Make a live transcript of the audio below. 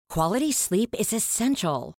Quality sleep is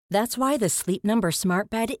essential. That's why the Sleep Number Smart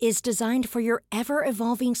Bed is designed for your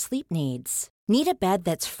ever-evolving sleep needs. Need a bed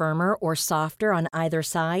that's firmer or softer on either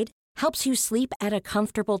side? Helps you sleep at a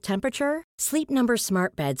comfortable temperature? Sleep Number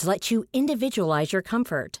Smart Beds let you individualize your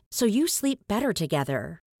comfort, so you sleep better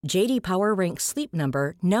together. J.D. Power ranks Sleep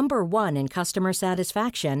Number #1 in customer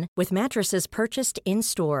satisfaction with mattresses purchased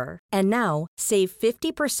in-store. And now, save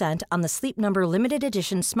 50% on the Sleep Number Limited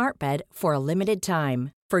Edition Smart Bed for a limited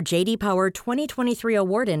time. For J.D. Power 2023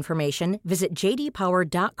 award information, visit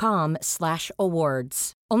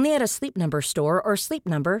jdpower.com/awards. Only at a Sleep Number store or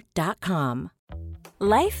sleepnumber.com.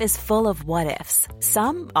 Life is full of what-ifs.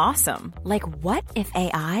 Some awesome, like what if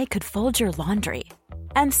AI could fold your laundry?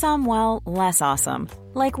 And some, well, less awesome,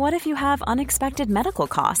 like what if you have unexpected medical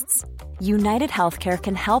costs? United Healthcare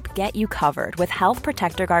can help get you covered with Health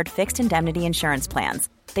Protector Guard fixed indemnity insurance plans.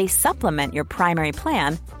 They supplement your primary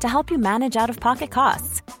plan to help you manage out-of-pocket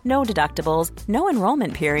costs. No deductibles, no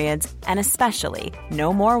enrollment periods, and especially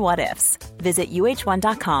no more what-ifs. Visit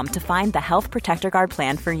uh1.com to find the Health Protector Guard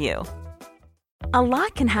plan for you. A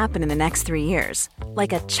lot can happen in the next 3 years.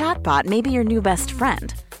 Like a chatbot may be your new best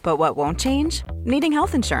friend. But what won't change? Needing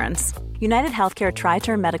health insurance. United Healthcare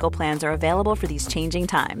Tri-Term Medical Plans are available for these changing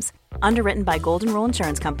times. Underwritten by Golden Rule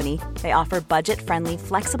Insurance Company, they offer budget-friendly,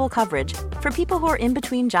 flexible coverage for people who are in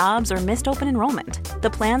between jobs or missed open enrollment. The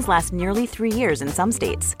plans last nearly 3 years in some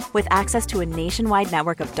states, with access to a nationwide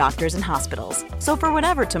network of doctors and hospitals. So for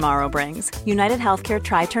whatever tomorrow brings, United Healthcare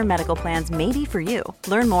Tri-Term Medical Plans may be for you.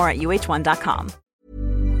 Learn more at uh1.com.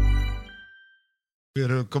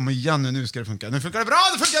 Kom igen nu ska det funka. Nu funkar det bra,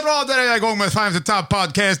 det funkar bra. Där är jag igång med 5 to Top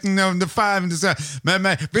podcasting of the 5. Men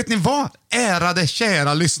vet ni vad? Ärade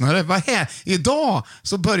kära lyssnare, vad är idag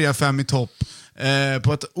så börjar 5 i topp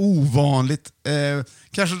på ett ovanligt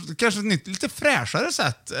kanske ett nytt, lite fräschare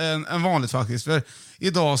sätt än vanligt faktiskt. För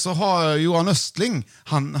idag så har Johan Östling,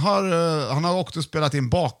 han har åkt och spelat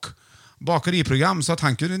in bakeriprogram så att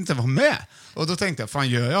han kunde inte vara med. Och då tänkte jag, fan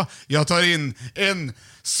gör jag? Jag tar in en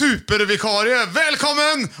supervikarie.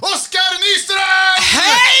 Välkommen Oskar Nyström!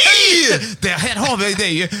 Hej! Det här har vi, det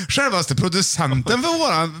är ju självaste producenten för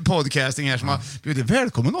våran podcasting här som har bjudit.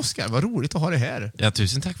 Välkommen Oskar, vad roligt att ha det här. Ja,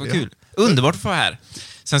 tusen tack, vad kul. Underbart att få här.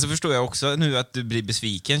 Sen så förstår jag också nu att du blir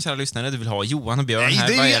besviken, kära lyssnare. Du vill ha Johan och Björn här.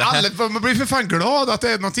 Nej, det är man blir för fan glad att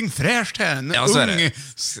det är någonting fräscht här. En ung,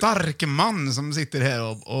 stark man som sitter här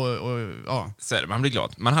och ja. Så är det, man blir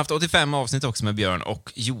glad. Man har haft 85 avsnitt också med Björn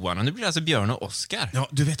och Johan. Och nu blir det alltså Björn och Oskar. Ja,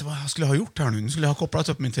 du vet vad jag skulle ha gjort här nu? Nu skulle jag ha kopplat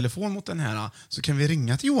upp min telefon mot den här. Så kan vi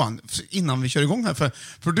ringa till Johan innan vi kör igång här.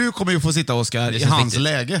 För du kommer ju få sitta, Oskar, i hans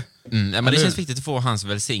läge. Men det känns viktigt att få hans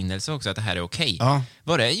välsignelse också, att det här är okej. Ja.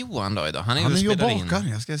 Var är Johan då idag? Han är ju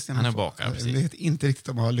bakar. Han är bakar, jag precis. vet inte riktigt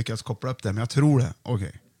om jag har lyckats koppla upp det, men jag tror det.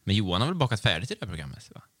 Okej. Men Johan har väl bakat färdigt i det här programmet,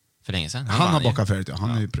 va? För länge sedan. Han har bakat färdigt, ja.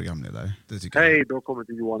 Han är ju programledare. Det tycker jag. Hej, då kommer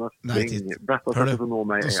till Johan Östling. Bästa sättet att nå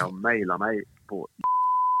mig är att mejla mig på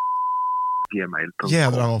gmail.com.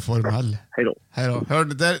 Jädrar vad formell. Hej då.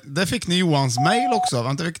 Hörde, där fick ni Johans mejl också.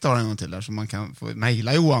 Vänta, vi tar en gång till där så man kan få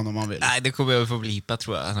mejla Johan om man vill. Nej, det kommer jag få blipa,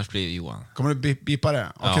 tror jag. Annars blir det Johan. Kommer du bipa det?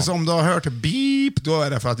 Ja. Okej, så om du har hört beep, då är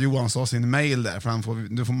det för att Johan sa sin mejl där. För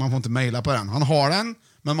man får inte mejla på den. Han har den,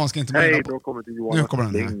 men man ska inte mejla Hej, på. då kommer till Johan Nu kommer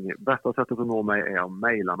den Östling. Bästa sättet att nå mig är att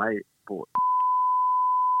mejla mig på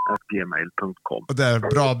gmail.com. Och där,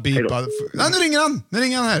 bra beepad. Nej, nu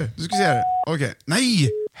ringer han här. Du ska se här. Okej. Nej,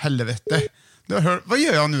 helvete. Du har hört. Vad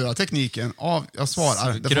gör jag nu då? Tekniken. Jag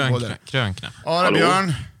svarar. Krönknapp. Ja, det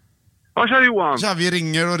Björn. Ja, tja Johan. Ja, vi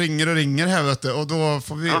ringer här, vet du. Och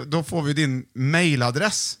då får vi din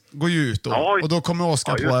mailadress. Gå ju ut då. Ja. Och då kommer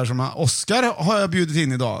Oskar på här som Oskar har jag bjudit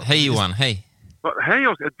in idag. Hej Johan, hej. Hej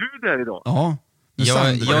Oskar, är du där idag? Ja.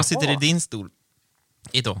 Jag sitter i din stol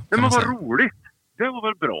idag. Men vad roligt. Det var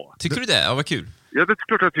väl bra. Tycker du det? Ja, vad kul. Ja, det är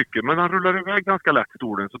klart jag tycker. Men han rullar iväg ganska lätt i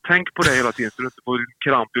stolen. Så tänk på det hela tiden så du inte får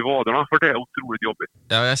kramp i vaderna. För det är otroligt jobbigt.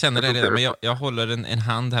 Ja, jag känner det redan. Men jag håller en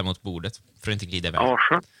hand här mot bordet för att inte glida iväg. Ja,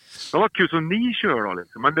 skönt. Det var kul så ni kör då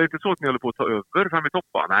liksom. Men det är inte så att ni håller på att ta över 5 i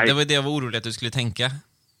toppa. Nej. Det var det jag var orolig att du skulle tänka.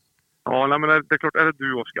 Ja, nej, men det är klart. Är det du,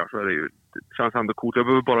 Oskar, så är det ju... Det känns ändå coolt. Jag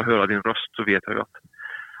behöver bara höra din röst så vet jag ju att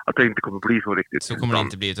det inte kommer bli så riktigt. Så kommer det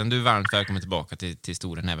inte bli, utan du är varmt välkommen tillbaka till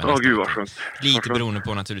stolen även nästa. Ja, gud vad skönt. Lite beroende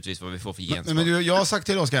på naturligtvis vad vi får för gensvar. Men jag har sagt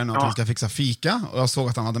till Oskar nu att han ska fixa fika. Och jag såg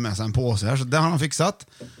att han hade med sig en påse här, så det har han fixat.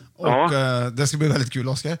 Och det ska bli väldigt kul,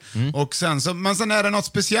 Oskar. Och men sen är det något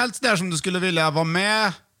speciellt där som du skulle vilja vara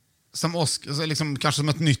med som Oskar, liksom, kanske som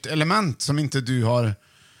ett nytt element som inte du har...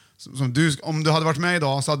 om du hade varit med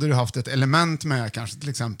idag så hade du haft ett element med, kanske till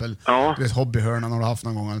exempel hobbyhörnan har du haft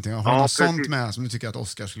någon gång eller någonting. Har du något sånt med som du tycker att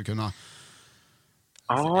Oskar skulle kunna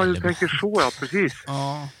Ja, jag tänker så, ja, precis.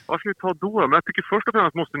 Ja. Vad ska vi ta då? Men jag tycker först och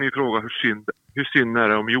främst måste ni fråga hur synd är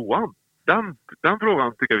det om Johan? Den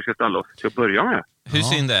frågan tycker jag vi ska ställa oss till att börja med. Hur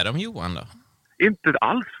synd är det om Johan då? Inte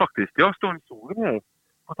alls faktiskt. Jag står i solen här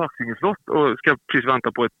på Taxinge slott och ska precis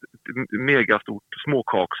vänta på ett megastort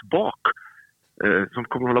småkaksbak som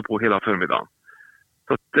kommer hålla på hela förmiddagen.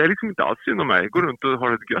 Så att det är liksom inte alls synd om mig. Går runt och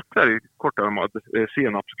har ett gött där i kortärmad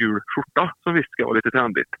senapsgul skjorta som visst ska vara lite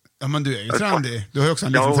trendigt. Ja, men du är ju trendig. Du har ju också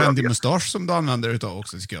en liten trendig mustasch som du använder utav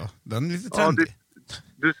också, tycker jag. Den är lite trendig.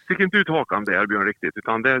 Du sticker inte ut hakan där, Björn, riktigt.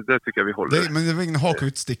 Utan det tycker jag vi håller. Men det var ingen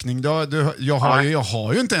hakutstickning. Jag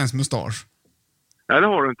har ju inte ens mustasch. Nej, det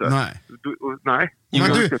har du inte. Nej. Nej.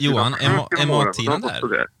 Johan, är Martina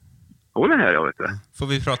där? Hon är här, jag vet det. Får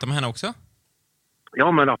vi prata med henne också?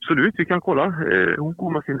 Ja, men absolut. Vi kan kolla. Hon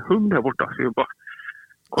går med sin hund här borta. Så vi bara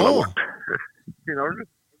kolla bort.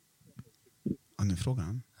 Ja, nu frågar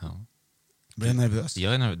han. Ja. Blir jag nervös?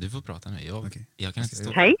 Jag är nervös. Du får prata nu. Jag kan inte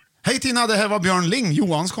stå. Hej. Hej Tina, det här var Björn Ling,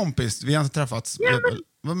 Johans kompis. Vi har inte träffats. Ja,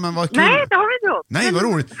 men vad kul. Nej, det har vi inte gjort. Nej, vad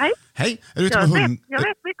roligt. Hej. Hej. Är du ute med hund? Jag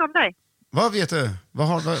vet mycket om dig. Vad vet du?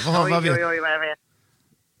 Vad vet? Oj, vad jag vet.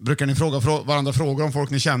 Brukar ni fråga varandra frågor om folk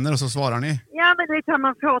ni känner och så svarar ni? Ja, men det kan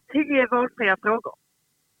man få 10 valfria frågor.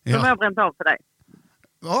 Som jag har bränt av för dig.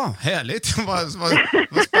 Ja, härligt. vad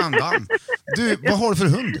spännande. Du, vad har du för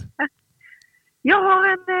hund? Jag har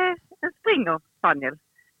en Springer Spaniel.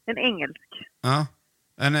 En engelsk. Ja.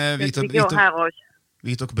 En vit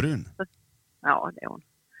och brun. Ja, det är hon.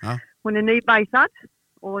 Ja. Hon är nybajsad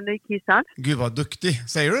och nykissad. Gud, vad duktig.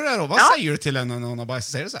 Säger du det då? Vad säger du till henne när hon har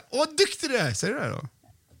bajsat? Säger du så här? Åh, duktig du är! Säger du det då?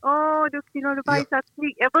 Åh, duktig när du bajsat. Ja.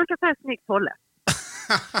 Jag brukar säga snyggt hållet.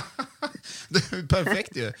 Det är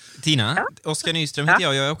perfekt ju. Tina, Oskar Nyström heter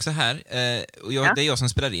jag är också här. Och det är jag som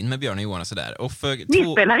spelar in med Björn och Johan och sådär.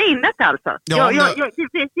 Ni spelar in det alltså? Ja,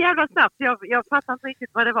 det blev så jävla snabbt. Jag fattar inte riktigt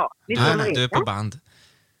vad det var. Nej, du är på band.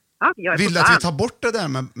 Ja, jag är Vill på du att band. vi tar bort det där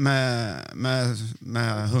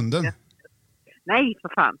med hunden? Ja. Nej,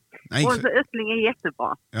 för fan. Och så Östling är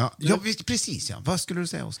jättebra. Ja, precis ja. Vad skulle du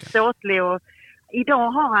säga, Oskar? Ståtlig och...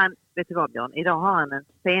 Idag har han, vet du vad Björn? Idag har han en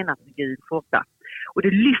senapsgul skjorta. Och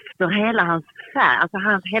det lyfter hela hans färg, alltså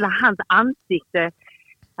hela hans ansikte.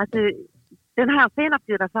 Alltså, den här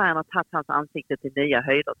senapsgula färgen har tagit hans ansikte till nya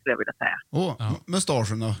höjder, skulle jag vilja säga.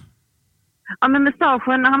 Mustaschen då? Ja, men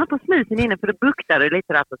mustaschen, han har på snusen inne för det buktade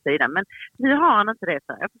lite där på sidan. Men nu har han inte det,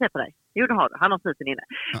 så jag får se på dig. Jo, det har du. Han har snusen inne.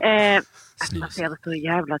 Man ser det så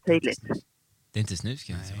jävla tydligt. Det är inte snus,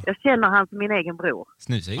 kan jag säga. Jag känner han som min egen bror.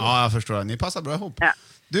 Snus är ju. Ja, jag förstår det. Ni passar bra ihop. Ja.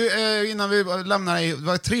 Du, innan vi lämnar dig, det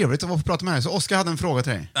var trevligt att få prata med dig. Så Oskar hade en fråga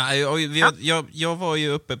till dig. Jag var ju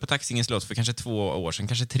uppe på Taxinge slott för kanske 2 år sedan,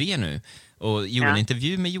 kanske 3 nu, och gjorde en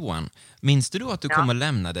intervju med Johan. Minns du då att du kom och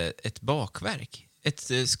lämnade ett bakverk?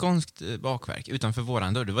 Ett skånskt bakverk utanför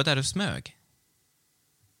våran dörr. Du var där och smög.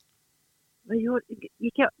 Han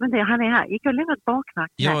är här. Gick jag och lämnade ett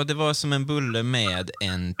bakverk? Ja, det var som en bulle med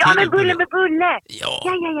en... Ja, men bulle med bulle! Ja.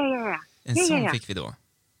 En sån fick vi då.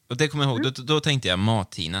 Och det kommer jag ihåg. Då tänkte jag,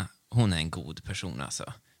 Martina, hon är en god person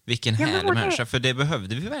alltså. Vilken härlig människa, för det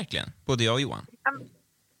behövde vi verkligen. Både jag och Johan.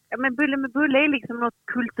 Ja, men bulle med bulle är liksom något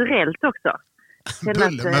kulturellt också.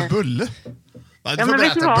 Bulle med bulle? Du får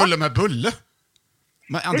berätta, bulle med bulle.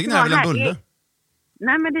 Men antingen är det väl en bulle?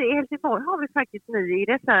 Nej, men i Helsingborg har vi faktiskt nu i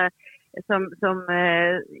dessa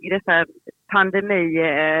i dessa pandemi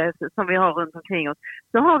som vi har runt omkring oss,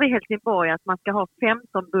 så har vi i Helsingborg att man ska ha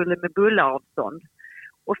 15 bulle med bulleavstånd.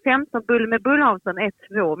 Och 15 bulle med bulleavstånd är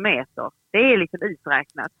 2 meter. Det är liksom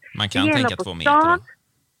uträknat. Man kan tänka 2 meter då.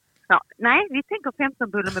 Ja, nej, vi tänker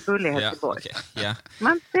 15 bulle med bulle i Helsingborg. Ja.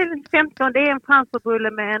 Man ställer 15, det är en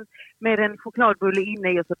fransbulle med en chokladbulle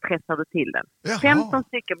inne i och så pressar du till den. Jaha. 15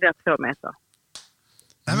 stycken blir 2 meter.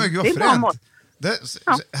 Nej, men gud, det är bra mått.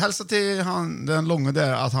 Hälsa till den långa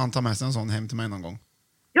där att han tar med sig en sån hem till mig någon gång.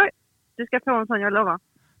 Ja, du ska få en sån, jag lovar.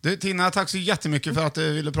 Du, Tina, tack så jättemycket för att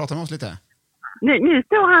du ville prata med oss lite. Nu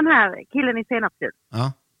står han här, killen i senapsgul.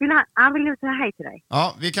 Ja. Han vill säga hej till dig.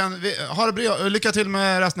 Ja, ha det bra. Lycka till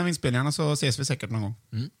med resten av inspelningarna så ses vi säkert någon gång.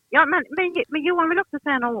 Mm. Ja, men Johan vill också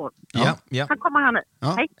säga några ord. Ja. Han kommer här nu.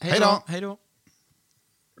 Ja. Hej. Hej då.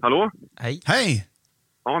 Hallå? Hej!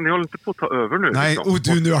 Ja, ni håller inte på att ta över nu. Nej, liksom. och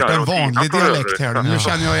du, nu har det en vanlig dialekt här. Nu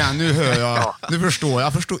känner jag igen, nu hör jag. Ja. Nu förstår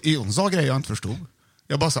jag. Hon sa grejer jag inte förstod.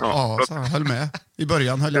 Jag bara så höll med. I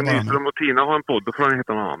början höll jag bara med. Nyström och Tina har en podd, då får han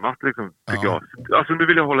heta något annat, liksom, tycker jag. Alltså, nu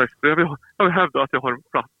vill jag jag vill hävda att jag har en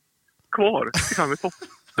plats kvar i Fem i topp.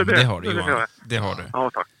 Det har du, Johan. Det har du.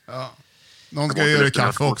 Ja, tack. Ja. Någon ska göra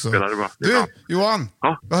kaffe också. Du, Johan,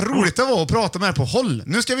 vad roligt det var att prata med er på håll.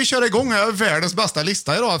 Nu ska vi köra igång. Jag har världens bästa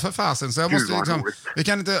lista idag för fasen. Så jag måste liksom, vi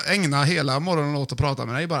kan inte ägna hela morgonen åt att prata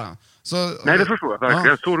med dig bara. Så, nej, det förstår jag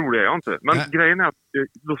verkligen. Så rolig är jag inte. Men grejen är att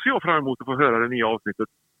då ser jag fram emot att få höra det nya avsnittet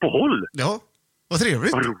på håll. Ja, vad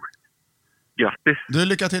trevligt. Vad roligt. Grattis. Du,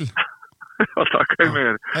 lycka till. Ja, tack. Hej med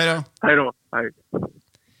er. Hej då. Hej då. Hej.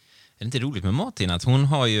 Är det inte roligt med Martin att hon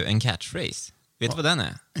har ju en catchphrase? Vet du vad den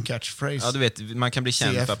är? En catchphrase. Ja, du vet, man kan bli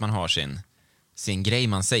känd CF. för att man har sin grej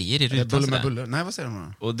man säger i rutan. Buller med sådär. buller. Nej, vad säger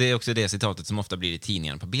de då? Och det är också det citatet som ofta blir i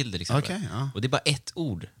tidningen på bilder. Exempel. Okej, ja. Och det är bara ett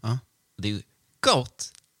ord. Ja. Och det är ju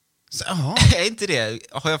gott. Jaha. Är inte det,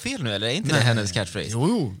 har jag fel nu eller är inte det hennes catchphrase?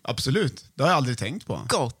 Jo, absolut. Det har jag aldrig tänkt på.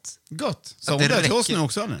 Gott. Gott. Så det det till oss räcker. nu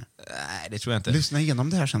också, eller? Nej, det tror jag inte. Lyssna igenom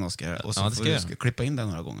det här sen, Oskar. Och så Ja, det får ska du jag. klippa in det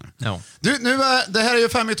några gånger. Ja. Du, det här är ju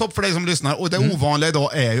 5 i topp för dig som lyssnar. Och det ovanliga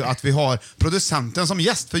idag är ju att vi har producenten som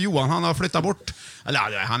gäst. För Johan, han har flyttat bort. Eller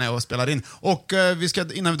ja, han är och spelar in. Och vi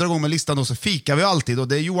ska, innan vi drar igång med listan då, så fikar vi alltid. Och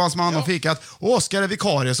det är Johan som har hand om fikat. Och Oskar är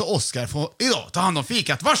vikarie, så Oskar får idag ta hand om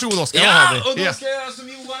fikat. Varsågod, Oskar. Vad har vi? och då Yes. ska jag göra som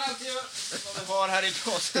Johan alltid gör. Som vi har här i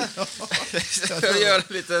posten. Jag gör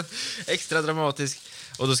en liten extra dramatisk.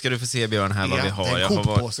 Och då ska du få se, Björn, här vad Ja, vi har. det är en Jag har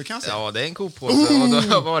koppåse, kan jag säga. Ja, det är en koppåse. Och då har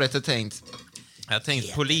jag varit och tänkt... Jag har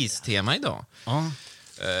tänkt polistema idag. Ja.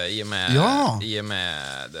 I och med, Ja.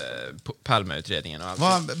 Palmeutredningen och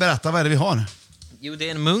allt. Berätta, vad är det vi har? Jo, det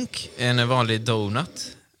är en munk, en vanlig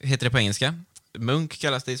donut, heter det på engelska. Munk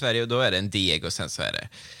kallas det i Sverige och då är det en deg och sen så är det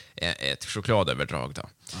ett chokladöverdrag då.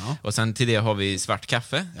 Ja. Och sen till det har vi svart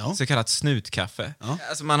kaffe, Ja. så kallat snutkaffe. Ja.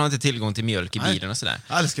 Alltså man har inte tillgång till mjölk i Nej. bilen och sådär.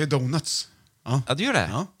 Jag älskar ju donuts. Ja. Ja, du gör det?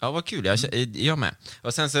 Ja. Ja, vad kul. Jag med.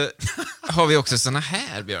 Och sen så har vi också såna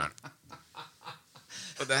här, Björn.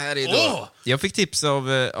 Och det här är då... Åh! Jag fick tips av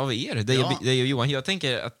er, det är Johan. Jag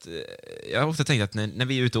tänker att... Jag har ofta tänkt att när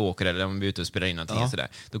vi är ute och åker eller om vi är ute och spelar in någonting och sådär,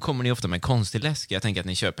 då kommer ni ofta med konstig läsk. Jag tänker att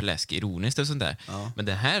ni köper läsk ironiskt och sånt där. Ja. Men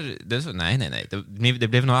det här... Det är så, nej. Det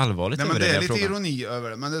blev nog allvarligt. Nej, men över det är den lite frågan. ironi över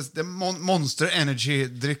det. Men det Monster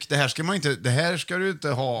Energy-dryck, det här ska du inte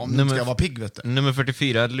ha om du ska vara pigg, vet du. Nummer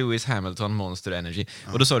 44, Lewis Hamilton, Monster Energy.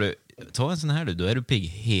 Och då sa du, ta en sån här då är du pigg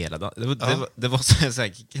hela dagen. Det var så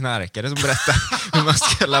här knarkare som berättade hur man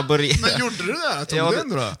ska laborera. Men gjorde du det? Tog du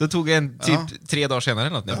ändå då? Då tog jag en typ 3 dagar senare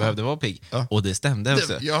eller något när jag behövde vara pigg. Ja. Och det stämde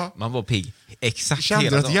också. Ja. Man var pigg exakt Kände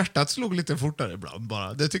hela du att dagen. hjärtat slog lite fortare ibland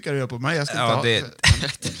bara? Det tycker jag gör på mig. Jag ska Ja, inte det är ha,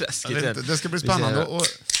 lite läskigt. jag vet inte, det ska bli Vi ser- spännande. Och,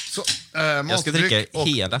 så, Jag ska dricka och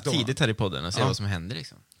hela donut. tidigt här i podden och se vad som händer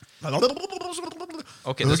liksom.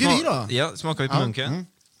 Okej, Då då ska vi då. ja, smakar vi på munken.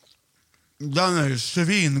 Den är ju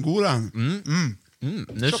svingod den.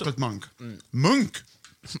 Nu så... Chocolate Monk. Munk.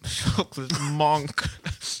 Chocolate monk.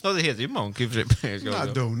 Ja, det heter ju monk i och för sig.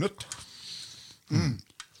 Nej, donut.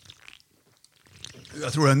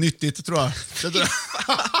 Jag tror det är nyttigt, tror jag. Det tror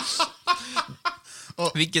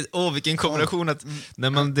jag. Vilken kombination att när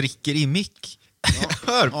man dricker i mick.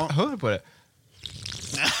 Hör på det.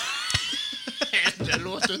 Det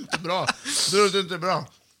låter inte bra. Det låter inte bra.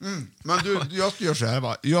 Men jag gör så här,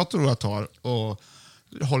 va. Jag tror jag tar och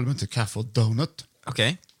håller mig till kaffe och donut.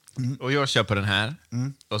 Okej. Och jag kör på den här.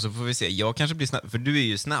 Och så får vi se. Jag kanske blir snabb. För du är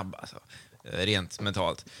ju snabb alltså. Rent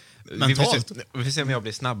mentalt. Mentalt? Vi får se om jag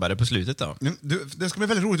blir snabbare på slutet då. Det ska bli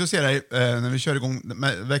väldigt roligt att se dig när vi kör igång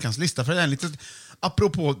med veckans lista. För det är en lite,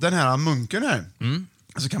 apropå den här munken här,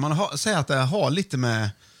 så kan man säga att det har lite med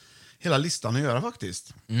hela listan att göra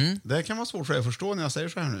faktiskt. Det kan vara svårt för dig att förstå när jag säger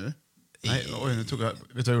så här nu. Nej, oj, nu tog jag, vet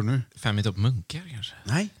du vad jag gjorde nu? 5 i topp munkar kanske.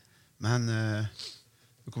 Nej, men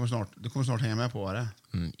du kommer snart hänga med på vad det är.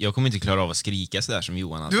 Jag kommer inte klara av att skrika sådär som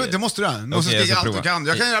Johan alltid. Det måste du. Du måste Okej, jag skrika ska allt du prova. kan.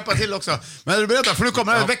 Jag kan hjälpa till också. Men är du beredd? För nu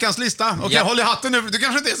kommer veckans lista. Okej, Ja. håll i hatten nu. Du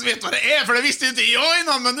kanske inte ens vet vad det är, för det visste inte jag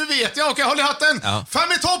innan, men nu vet jag. Okej, håll i hatten. Ja. 5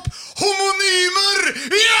 i topp. Homonymer!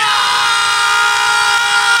 Ja!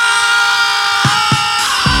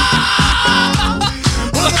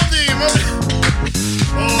 Homonymer!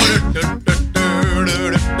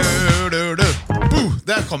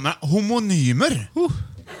 Där kommer homonymer.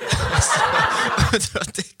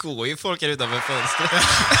 Det går ju folk här utanför fönstret.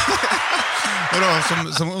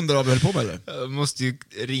 Vadå, som undrar vad vi höll på med, eller? Jag måste ju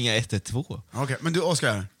ringa 112. Okej, men du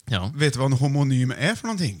Oskar, Ja. vet du vad en homonym är för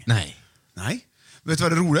någonting? Nej. Nej. Vet du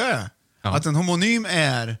vad det roliga är? Ja. Att en homonym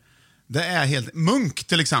det är helt... Munk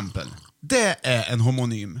till exempel, det är en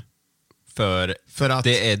homonym. För att...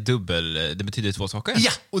 det är det betyder 2 saker.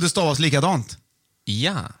 Ja, och det stavas likadant.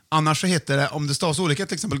 Ja. Annars så heter det, om det stavas olika,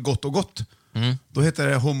 till exempel gott och gott, då heter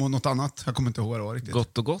det homo något annat. Jag kommer inte ihåg vad det var riktigt.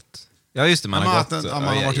 Gott och gott. Ja, just det. Man har gått. Man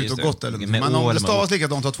har varit ute och gått eller något. Men om det stavas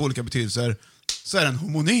likadant har 2 olika betydelser, så är den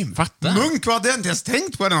homonym. Fattar. Munk hade jag inte ens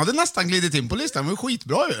tänkt på. Den hade nästan glidit in på listan. Det var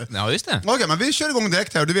skitbra ju. Ja, just det. Okej, men vi kör igång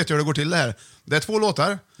direkt här. Du vet ju hur det går till det här. Det är 2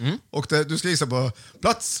 låtar. Och du ska gissa på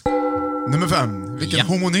plats nummer 5. Vilken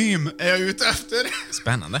homonym är jag ute efter?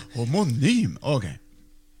 Spännande. Homonym? Okej.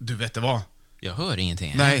 Du vet det vad? Jag hör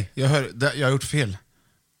ingenting. Nej, jag har gjort fel.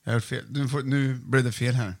 Nu blev det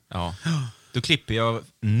fel här. Ja. Då klipper jag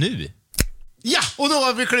nu. Ja, och då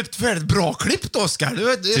har vi klippt färdigt. Bra klippt, Oskar.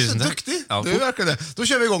 Du är så Tusen tack. duktig. Ja, Du är verkligen det. Då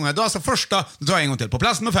kör vi igång här. Då alltså första, då tar jag en gång till. På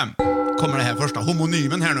plats nummer 5 kommer det här första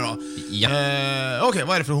homonymen här nu då. Ja. Okej,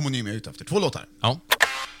 vad är det för homonym jag är ute efter? 2 låtar. Ja.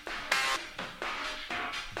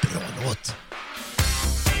 Bra låt.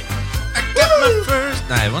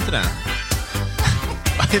 Nej, det var inte det.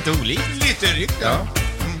 Var det inte olikt? Lite ryck, ja.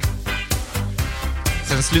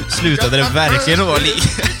 Sen slutade det verkligen att vara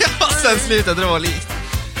likt. Ja, sen slutade det vara likt.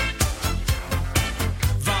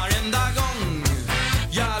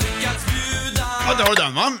 Ja, där har du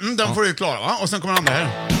den va? Den får du ju klara va? Och sen kommer den andra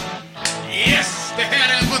här. Yes! Det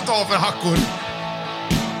här är en få ta för hackor.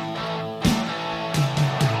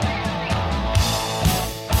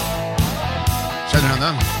 Känner du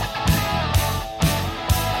den?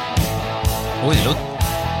 Oj, det låter...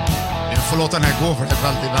 Jag får låta den här gå för det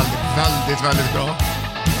är väldigt bra.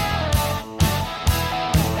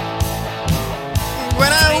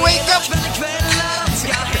 When I wake up...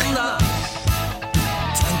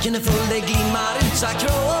 Tanken är full, det glimmar ut så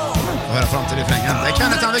krom. Och höra fram till refrängen. Det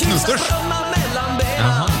kan inte han väl knusters.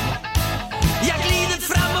 Jaha. Jag glider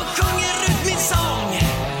fram och sjunger ut min sång.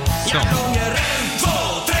 Jag sjunger 1, 2,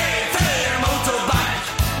 3, 4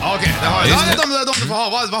 motorbike. Okej, det har jag. Just Ja, det. de får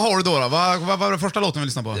ha. Vad har du då? Vad var det första låten vi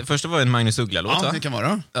lyssnade på? Det första var en Magnus Uggla-låt, Ja, va? det kan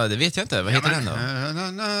vara. Ja, det vet jag inte. Vad heter den då?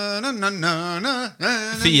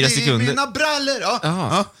 4 4 sekunder. Mina brallor. Ja.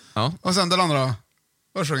 Jaha. Ja. Och sen den andra.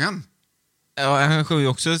 Vad sjöng han? Ja, han sjunger ju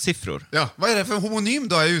också siffror. Ja, vad är det för homonym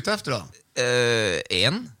då jag är ute efter då?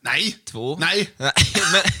 1. Nej. 2. Nej. Nej,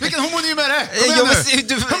 men... Vilken homonym är det? Kom Ja, igen men nu.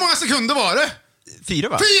 du- Hur många sekunder var det? 4,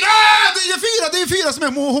 va? 4! Det är 4 som är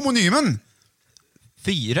homonymen.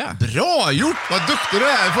 4? Bra gjort! Vad duktig du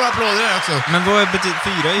är. Du får applåder här också. Men vad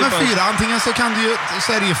betyder 4? Är ju Men bara... 4, antingen så kan du ju,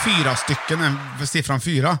 så är det ju 4 stycken, siffran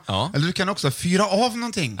 4. Ja. Eller du kan också fyra av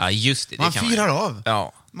någonting. Ja, just det. Man kan firar av.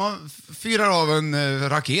 Ja. Man firar av en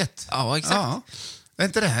raket. Ja, exakt. Ja. Är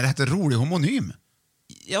inte det här rätt rolig homonym?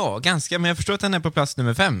 Ja, ganska. Men jag förstår att den är på plats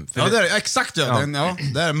nummer 5. Ja, det är exakt ja. Ja.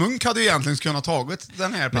 Där Munk hade ju egentligen kunnat tagit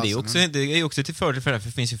den här Men platsen. det är ju också till fördel för det här, för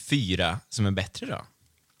det finns ju 4 som är bättre då.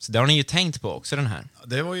 Så det har ni ju tänkt på också, den här.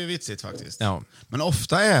 Det var ju vitsigt faktiskt. Ja. Men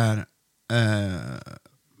ofta är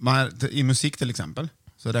i musik till exempel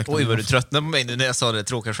så räknar Oj, man vad du ofta- tröttnade på mig nu när jag sa det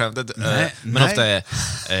tråkiga skämtet. Nej, Men nej. ofta är...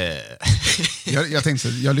 jag tänkte,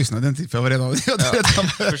 jag lyssnade inte för jag var redan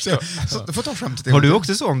så du får ta skämtet en Har gång du till.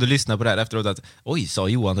 också så om du lyssnar på det här efteråt att oj, sa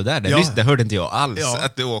Johan det där? Ja. Det hörde inte jag alls. Ja.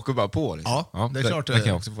 Att du åker bara på. Liksom. Ja, det är klart. Det kan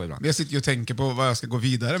jag också få ibland. Jag sitter ju och tänker på vad jag ska gå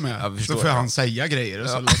vidare med. Jag förstår Så får det. han säga grejer och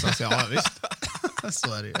så låtsas jag, ja visst.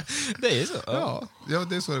 Så är det ju. Det är ju så. Ja,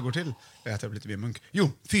 det är så det går till. Jag äter upp lite mer Munk.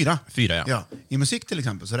 Jo, 4. 4, ja. I musik till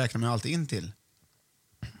exempel så räknar man ju alltid in till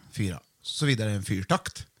 4. Såvida det är en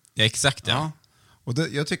 4-takt. Ja, exakt ja. Ja. Och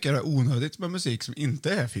jag tycker det är onödigt med musik som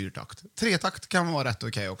inte är 4-takt. 3-takt kan vara rätt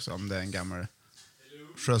okej också om det är en gammal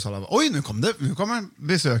Sjösala. Oj, nu kommer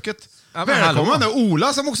besöket. Ja, men Välkommen, hallå. det är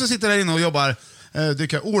Ola som också sitter där inne och jobbar.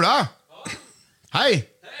 Ola! Hej!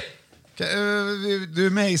 Du är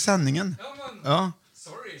med i sändningen. Ja.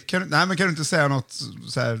 Sorry. Kan du inte säga något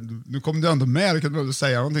så här, nu kom du ändå med, du kan du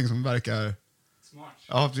säga någonting som verkar... Smart.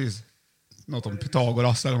 Ja, precis. Något om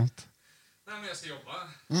Pythagoras eller något. Nej, men jag ska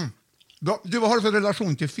jobba. Du, vad har du för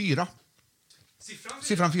relation till 4?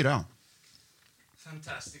 Siffran 4, ja.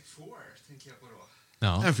 Fantastic Four, tänker jag på då.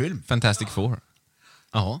 Ja. En film. Fantastic Four.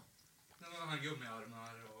 Jaha. När man har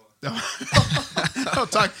gummiarmar och... Ja. Ja,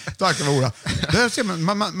 tack det var Ola. Där ser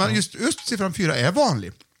man just siffran 4 är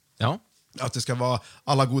vanlig. Ja. Att det ska vara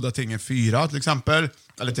alla goda ting är 4 till exempel.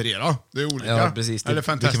 Eller 3 då, det är olika. Ja, precis. Eller Det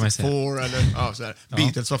kan man ju Fantastic säga. Four, eller ja, så här.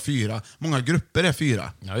 Beatles var 4. Många grupper är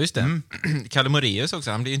 4. Ja, just det. Kalle Moraeus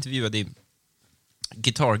också, han blev intervjuad i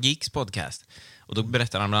Guitar Geeks podcast. Och då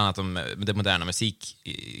berättar han bland annat om det moderna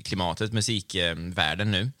musikklimatet,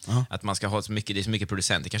 musikvärlden nu. Att man ska ha så mycket, det är så mycket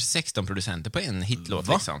producenter, kanske 16 producenter på en hitlåt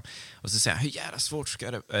liksom. Och så säger han, hur jävla svårt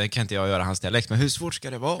ska det... kan inte jag göra hans dialekt, men hur svårt ska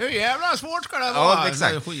det vara? Hur jävla svårt ska det vara? Ja,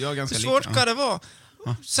 exakt. Jag är ganska Hur lik. svårt ska det vara?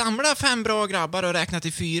 Samla 5 bra grabbar och räkna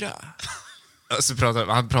till 4. Så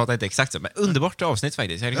han pratar inte exakt så, men underbart avsnitt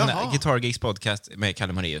faktiskt. Jag rekommenderar Guitar Geeks podcast med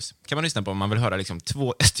Kalle Moraeus. Kan man lyssna på om man vill höra liksom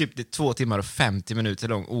 2 timmar och 50 minuter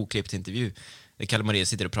lång oklippt intervju. Kalle Moraeus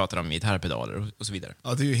sitter och pratar om gitarrpedaler och så vidare.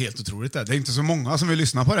 Ja, det är ju helt otroligt det. Det är inte så många som vill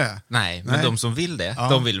lyssna på det. Nej, men de som vill det,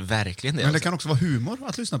 de vill verkligen det. Men det kan också vara humor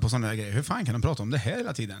att lyssna på sådana här grejer. Hur fan kan de prata om det här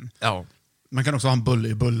hela tiden? Ja. Man kan också ha en bulle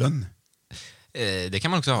i bullen. Det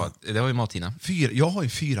kan man också ha. Det har ju Martina. Jag har ju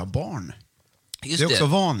 4 barn. Just det är också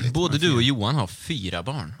vanligt. Både du och Johan har 4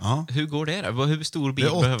 barn. Ja. Hur går det då? Hur stor bil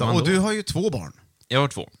Det är 8. behöver man då? Och du har ju 2 barn. Jag har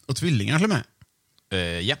 2. Och tvillingar till och med.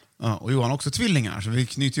 Ja. Ja, och Johan har också tvillingar, så vi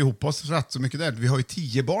knyter ihop oss rätt så mycket där. Vi har ju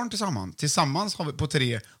 10 barn tillsammans. Tillsammans har vi, på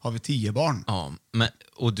 3 har vi 10 barn. Ja,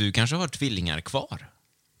 och du kanske har tvillingar kvar?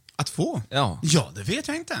 Att få? Ja. Ja, det vet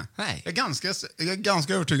jag inte. Nej. Jag är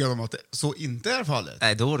ganska övertygad om att det så inte är fallet.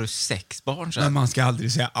 Nej, då har du 6 barn sen. Men man ska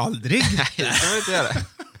aldrig säga aldrig. Nej, det ska man inte göra.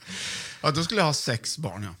 Ja, då skulle jag ha 6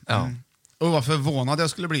 barn, ja. Ja. Och vad förvånad jag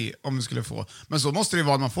skulle bli om du skulle få. Men så måste det ju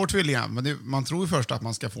vara när man får tvillingar. Men man tror ju först att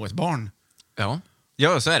man ska få ett barn.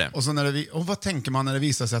 Ja, så är det. Och, så och vad tänker man när det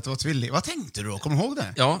visar sig att det var tvilling? Vad tänkte du då? Kommer du ihåg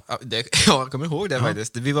det? Ja, jag kommer ihåg det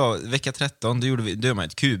faktiskt. Vi var vecka 13, då gör man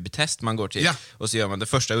ett kubtest man går till. Ja. Och så gör man det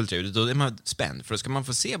första ultraljudet. Då är man spänd, för då ska man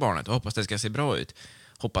få se barnet och hoppas det ska se bra ut.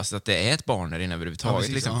 Hoppas att det är ett barn där inne överhuvudtaget,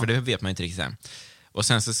 precis, liksom, för det vet man inte riktigt än. Och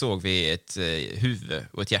sen så såg vi ett huvud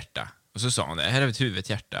och ett hjärta. Och så sa han det, här har vi ett huvud, ett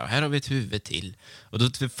hjärta, och här har vi ett huvud till. Och då,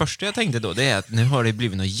 det första jag tänkte då, det är att nu har det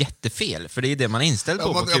blivit något jättefel. För det är det man är inställd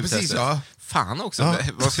på kubtestet. Precis, ja. Fan också,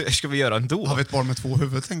 vad ska vi göra ändå? Har vi ett barn med 2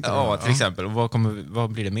 huvud, tänkte du? Ja, till exempel. Och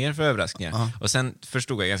vad blir det mer för överraskningar? Ja. Och sen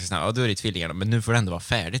förstod jag ganska snabbt, då är det tvillingarna, men nu får det ändå vara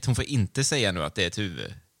färdigt. Hon får inte säga nu att det är ett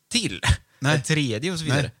huvud till. Nej. Ett tredje och så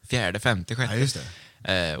vidare. Nej. 4:e, 5:e, 6:e. Ja, just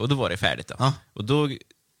det. Och då var det färdigt då. Ja. Och då,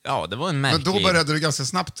 det var en märklig... Men då började du ganska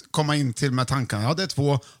snabbt komma in till med tankarna. Ja, det är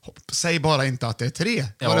 2. Säg bara inte att det är 3.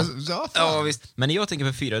 Ja, visst. Men när jag tänker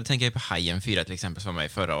på 4, då tänker jag på Hajen 4 till exempel, som var med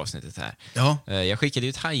i förra avsnittet här. Ja. Jag skickade ju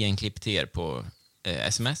ett Hajen-klipp till er på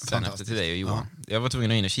sms sen efter till dig och Johan. Jag var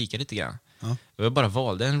tvungen att in och kika lite grann. Ja. Och jag bara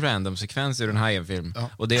valde en random sekvens ur en Hajen-film. Ja.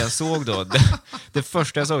 Och det jag såg då, det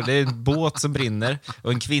första jag såg, det är en båt som brinner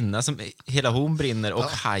och en kvinna som, hela hon brinner och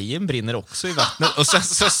hajen brinner också i vattnet. Och sen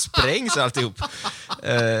så sprängs alltihop.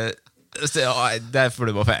 Så, där får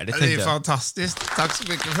det vara färdigt. Det är fantastiskt. Tack så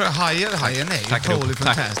mycket för Hajen. Hajen är ju totally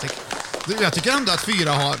fantastic. Jag tycker ändå att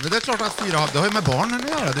 4 har... Det är klart att 4 har... Det har ju med barnen att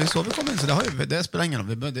göra. Det är så vi kommer in. Så det spelar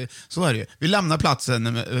ingen roll. Så är det ju. Vi lämnar platsen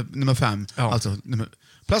nummer 5. Ja. Alltså,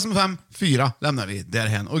 plats nummer 5, 4 lämnar vi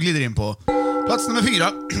därhen och glider in på plats nummer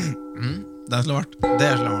 4. Där slår vart.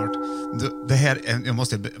 Där slår vart. Det här är... Jag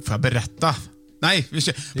måste... Får jag berätta? Nej, vi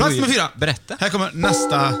kör. Plats nummer 4. Berätta. Här kommer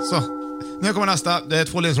nästa. Så. Nu kommer nästa. Det är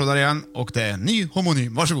 2 ledtrådar igen. Och det är ny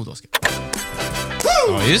homonym. Varsågod, Oskar.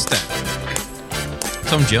 Ja, just det.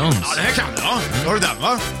 Tom Jones. Ja, det här kan du. Ja. Då har du den,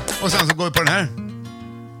 va? Och sen så går vi på den här.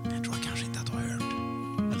 Den tror jag kanske inte att du har hört.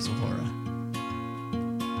 Eller så har du det.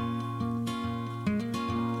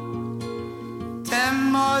 10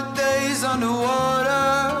 more days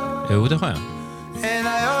underwater, Jo, det har jag. and I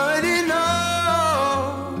already know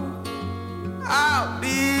I'll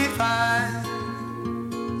be fine.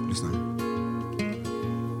 Lyssna.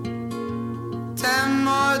 10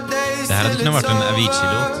 more days Det här hade till kunnat varit en it's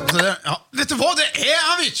Avicii-låt. Så där, ja. Vet du vad? Det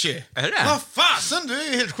är Avicii! Är det? Vad fasen, du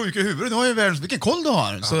är helt sjuk i huvudet. Du har ju världens... Vilken koll du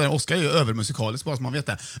har. Ja. Så Oskar är ju övermusikalisk, bara så man vet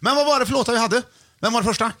det. Men vad var det för låtar vi hade? Vem var det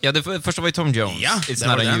första? Ja, det första var ju Tom Jones. Ja, It's det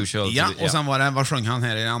var not den. unusual. Ja, och sen var det, vad sjöng han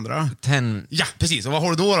här i den andra? 10... Ja, precis. Och vad har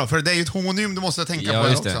du då? För det är ju ett homonym, du måste tänka Ja, på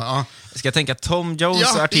just också. det. Ja. Ska jag tänka Tom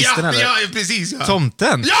Jones, artisten, eller? Ja, precis. Ja.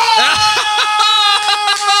 Tomten? Ja!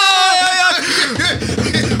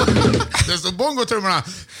 Det står bongotrummorna.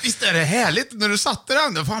 Visst är det härligt när du satte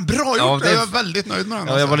den? Fan, bra gjort. Ja, Jag är väldigt nöjd med den.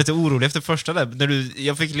 Ja, jag var lite orolig efter första där. När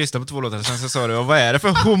jag fick lyssna på 2 låtar, sen så sa du, vad är det för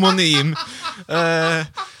homonym?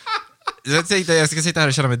 Jag tänkte jag ska sitta här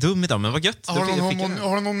och känna mig dum idag, men vad gött.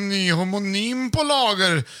 Har du någon ny homonym på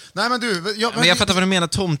lager? Nej, men du... Men jag fattar vad du menar,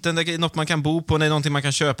 tomten, det är något man kan bo på, det är någonting man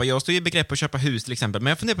kan köpa. Jag står i begrepp att köpa hus till exempel,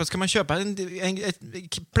 men jag funderar på, ska man köpa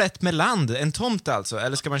ett plätt med land, en tomt alltså,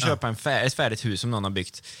 eller ska man köpa ett färdigt hus som någon har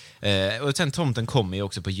byggt? Och sen tomten kommer ju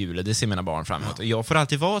också på julen, det ser mina barn fram emot. Och jag får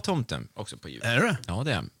alltid vara tomten också på julen. Är du det? Ja,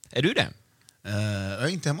 det är. Är du det? Jag är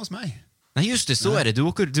inte hemma hos mig. Nej, just det, så är det.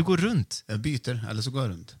 Du går runt. Jag byter, eller så går jag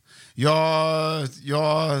runt. Jag...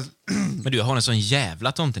 Men du har en sån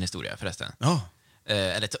jävla tomtenhistoria förresten. Ja.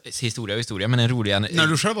 Eller historia och historia, men en rolig... När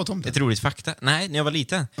du själv var tomten? Ett roligt fakta. Nej, när jag var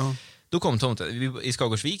liten. Ja. Då kom tomten i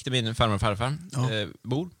Skagersvik, där min farmor och farfar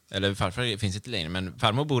bor. Eller farfar finns inte längre, men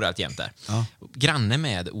farmor bor alltjämt där. Ja. Granne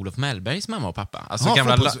med Olof Mellbergs mamma och pappa. Alltså Ja,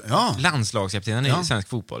 gamla landslagskaptenen landslagskaptenen i svensk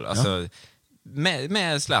fotboll. Alltså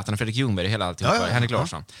med Zlatan och Fredrik Ljungberg och hela alltihopa, Henrik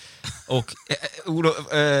Larsson. Och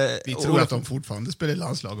vi tror att de fortfarande spelar i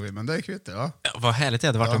landslaget, men det är kvitt, ja. Vad härligt det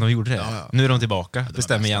hade varit om de gjorde det. Ja. Nu är de tillbaka,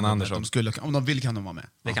 bestämmer Jan Andersson. Om de vill kan de vara med.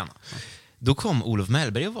 Det kan de. Då kom Olof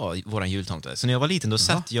Mellberg och var våran jultomte. Så när jag var liten, då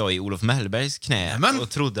satt jag i Olof Mellbergs knä och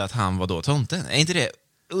trodde att han var då tomten. Är inte det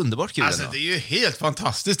underbart kul? Alltså, det är ju helt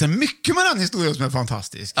fantastiskt. Det är mycket med den historien som är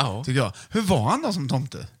fantastisk, tycker jag. Hur var han då som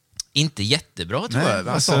tomte? Inte jättebra, tror jag.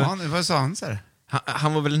 Vad sa han så här?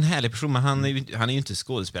 Han var väl en härlig person, men han är ju inte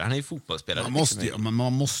skådespelare, han är ju fotbollsspelare.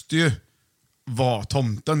 Man måste ju vara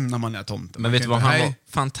tomten när man är tomten. Men vet du vad, han var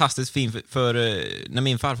fantastiskt fin för när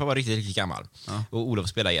min farfar var riktigt gammal och Olof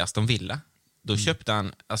spelade i Aston Villa. Då köpte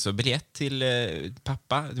han alltså biljett till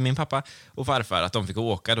min pappa och farfar att de fick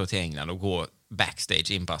åka då till England och gå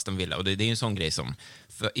backstage in på Aston Villa. Och det är ju en sån grej som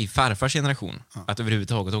i farfars generation, att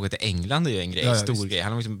överhuvudtaget åka till England är ju en grej, stor grej.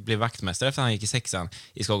 Han liksom blev vaktmästare efter han gick i 6:an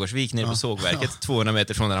i Skagersvik nere på sågverket 200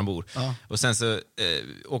 meter från där han bor. Och sen så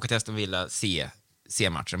åka till Aston Villa, se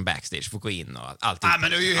matchen backstage, få gå in och allt.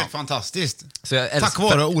 Men det är ju helt fantastiskt. Så tack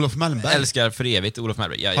vare Olof Mellberg. Älskar för evigt Olof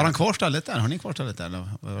Mellberg. Har han kvar stället där? Har ni kvar stället där? Eller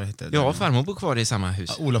vad heter det? Ja, farmor bor kvar i samma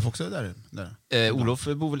hus. Olof också där? Olof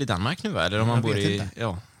bor väl i Danmark nu, va? Eller om han bor i...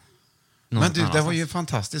 Ja. Men du, det var ju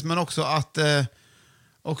fantastiskt. Men också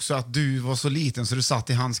att du var så liten så du satt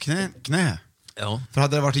i hans knä. Ja. För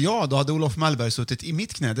hade det varit jag, då hade Olof Mellberg suttit i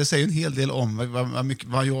mitt knä. Det säger en hel del om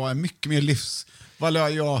vad jag är mycket mer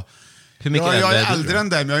Hur mycket jag är äldre än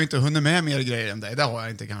dig, men jag har inte hunnit med mer grejer än dig. Det har jag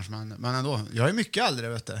inte kanske, men ändå. Jag är mycket äldre,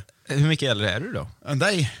 vet du. Hur mycket äldre är du då? Än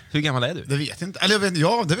dig. Hur gammal är du? Det vet jag inte.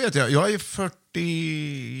 Eller det vet jag. Jag är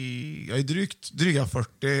 40... Jag är dryga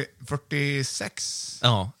 46.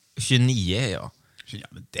 Ja, 29 är jag. Ja,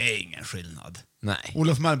 men det är ingen skillnad. Nej.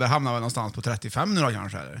 Olof Mellberg hamnar väl någonstans på 35 nu då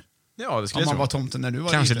kanske, eller? Ja, det skulle om man jag var tro. tomten när du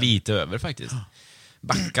var kanske liten. lite över faktiskt.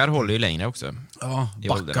 Backar håller ju längre också. Ja,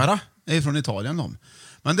 Baccara är från Italien de.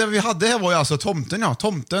 Men det vi hade här var ju alltså tomten, ja.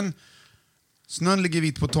 Tomten. Snön ligger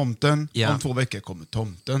vit på tomten. Ja. Om 2 veckor kommer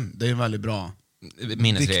tomten. Det är en väldigt bra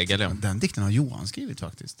minnesregel. dikt. Den dikten har Johan skrivit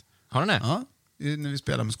faktiskt. Har han det? Ja, när vi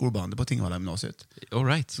spelade med skolbandet på Tingvalla gymnasiet. All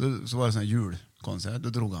right. Så var det en sån här julkonsert, då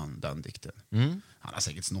drog han den dikten. Han har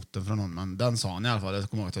säkert snott den från någon, men den sa han i alla fall. Jag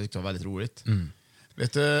kommer ihåg att jag tyckte det var väldigt roligt.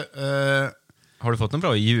 Vet du... Har du fått någon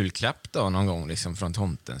bra julklapp då någon gång liksom från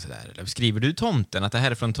tomten sådär? Eller skriver du tomten att det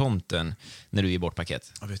här är från tomten när du ger bort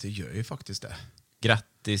paket? Jag vet, det gör ju faktiskt det.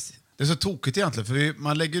 Grattis. Det är så tokigt egentligen, för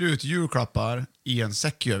man lägger ut julklappar i en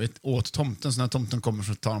säck åt tomten, så när tomten kommer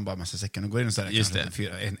så tar de bara massa säcken och går in och så här, just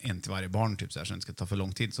det. En till varje barn typ så här, så det ska ta för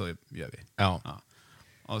lång tid, så gör vi. Ja.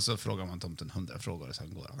 Och så frågar man tomten 100 frågor och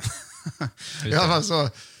sen går han. I alla fall så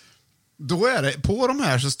då är det, på de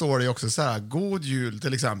här så står det också så här: god jul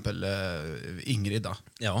till exempel Ingrid då.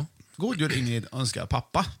 Ja. God jul Ingrid, önskar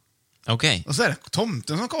pappa. Okej. Och så är det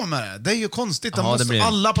tomten som kommer med det. Det är ju konstigt. Ja,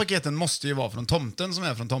 alla paketen måste ju vara från tomten som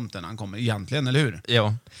är från tomten han kommer egentligen, eller hur?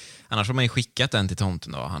 Ja. Annars har man ju skickat den till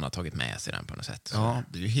tomten och han har tagit med sig den på något sätt. Så. Ja,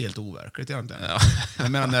 det är ju helt overkligt egentligen. Ja.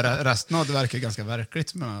 Jag menar, resten av det verkar ganska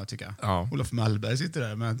verkligt, men jag tycker. Ja. Olof Mellberg sitter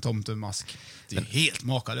där med en tomtemask. Det är helt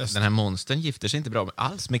makalöst. Den här monstern gifter sig inte bra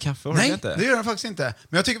alls med kaffe. Nej, inte. det gör den faktiskt inte.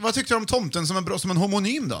 Men vad tyckte du om tomten som en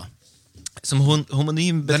homonym då? Som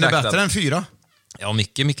homonym betraktad. Den är bättre än 4. Ja,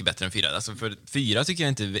 mycket, mycket bättre än 4. Alltså för 4 tycker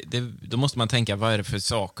jag inte... Då måste man tänka, vad är det för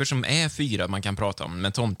saker som är 4 man kan prata om?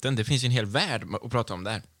 Men tomten, det finns ju en hel värld att prata om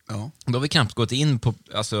där. Ja. Då har vi knappt gått in på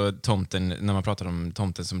tomten, när man pratar om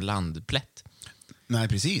tomten som landplätt. Nej,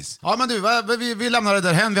 precis. Ja, men du, vi lämnade det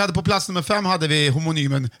därhen. Vi hade på plats nummer 5 hade vi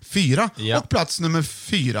homonymen 4. Ja. Och plats nummer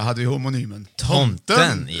 4 hade vi homonymen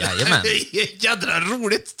Tomten. Jajamän. Jädra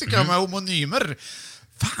roligt tycker jag med homonymer.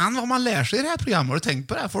 Fan vad man lär sig i det här programmet. Har du tänkt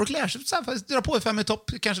på det här? Folk lär sig så här, dra på 5 i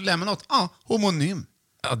topp, kanske lär man något. Ja, homonym.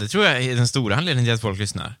 Ja, det tror jag är den stora anledningen till att folk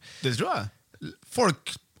lyssnar. Det tror jag.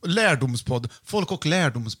 Folk och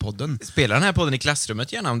lärdomspodden. Spela den här podden i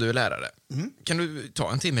klassrummet gärna om du är lärare. Kan du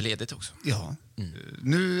ta en timme ledigt också? Ja.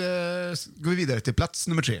 Nu går vi vidare till plats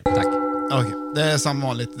nummer 3. Tack. Okej, det är som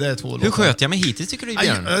vanligt. Det är 2 låtar. Hur sköt jag mig hittills tycker du,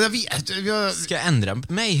 Björn? Jag vet. Ska jag ändra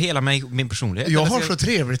min personlighet? Jag Eller har ska så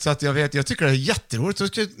trevligt så att jag tycker det är jätteroligt.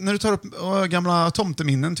 När du tar upp gamla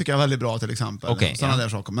tomteminnen tycker jag är väldigt bra till exempel. Okej, sådana ja. där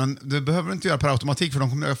saker. Men du behöver inte göra per automatik för de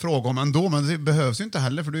kommer jag fråga om ändå. Men det behövs ju inte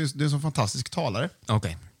heller för du är en sån fantastisk talare.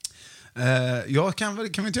 Okej. Jag kan vi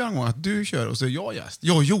inte göra en gång att du kör och så är jag gäst.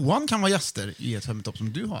 Jag och Johan kan vara gäster i ett 5 i topp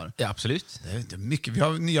som du har. Ja, absolut. Det är inte mycket. Vi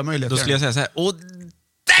har nya möjligheter. Då skulle jag säga så här, och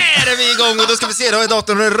där är vi igång och då ska vi se, då är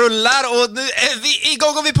datorn rullar och nu är vi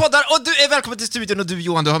igång och vi poddar och du är välkommen till studion och du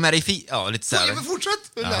Johan, du har med dig ja, lite så här. Ja, men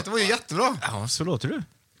fortsätt. Det var ju jättebra. Ja, så låter du.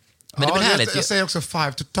 Men det är väl härligt. Jag säger också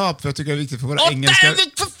 5 to top för jag tycker det är viktigt för våra Och engelska. där är vi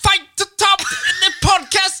för fight to top!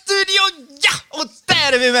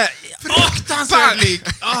 Här är vi med! Fruktansvärt lik!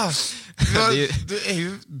 Det är ju- Du är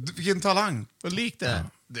ju... Vilken talang. Vad lik det är.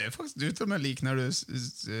 Det är faktiskt du som är lik när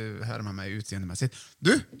du härmar mig utseendemässigt.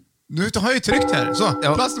 Du, nu har jag ju tryckt här. Så,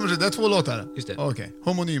 Ja. plats nummer 7. Det är 2 låtar. Just det. Okej.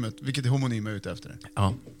 Homonymet. Vilket är homonymet ute efter?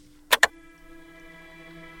 Ja.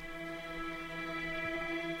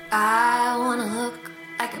 I wanna look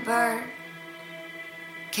like a bird,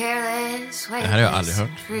 careless, Det här har jag aldrig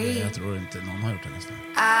hört. free. Jag tror inte någon har gjort det nästan.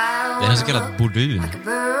 Det är en så kallad bordun.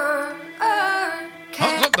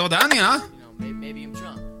 Ja, det var den ja. Maybe I'm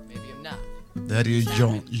drunk, maybe I'm not. Det här är ju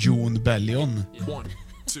Jon Bellion.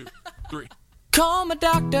 Call my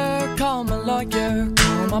doctor, call my lawyer,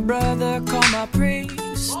 call my brother, call my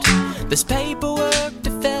priest. There's paperwork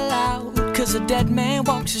to fill out, 'cause a dead man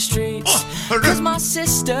walks the streets. hörru. 'Cause my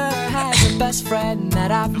sister has a best friend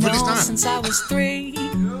that I've får lyssna known nu. since I was 3.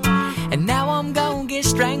 And now I'm gonna get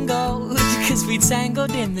strangled, 'cause we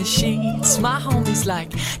tangled in the sheets. My homie's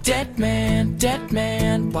like, dead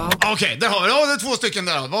man, wow. Okej, det har vi. Ja, det är 2 stycken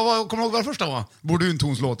där. Kommer du ihåg vad det första var?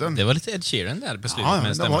 Borduntonslåten. Det var lite Ed Sheeran där på slutet. Ja, med men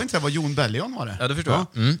det stämman. var inte det. Var Jon Bellion var det. Ja, det förstår jag.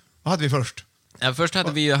 Mm. Vad hade vi först? Ja, först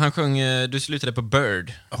hade vi ju, han sjöng, du slutade på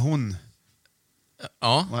Bird. Hon.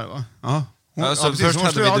 Ja. Va? Ja. Hon, Ja, så precis. först Hon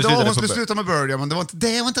hade vi ja, Du slutade hon på skulle Bird. sluta med Bird, ja, men det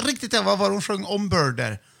var inte riktigt det. Vad var hon sjöng om Bird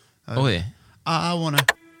där? Oj. I wanna...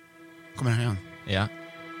 Kommer här igen. Ja.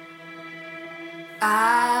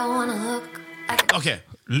 I wanna look like a Okej.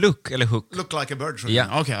 Look eller hook? Look like a bird.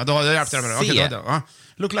 Ja. Okej, då har jag hjälpt dig med det. Okej, Se. då. Ja.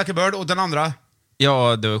 Look like a bird och den andra?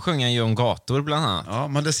 Ja, då sjöng han ju om gator bland annat. Ja,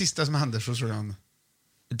 men det sista som händer så tror jag...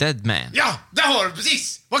 Dead Man. Ja, där har du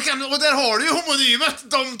precis! Och där har du ju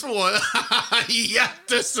homonymet, de två.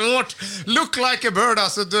 Jättesvårt! Look like a bird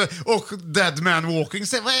alltså, och Dead Man Walking.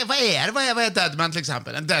 Så, vad är Dead Man till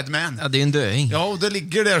exempel? En Dead Man. Ja, det är en döing. Ja, och det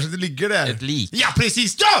ligger där. Ett lik. Ja,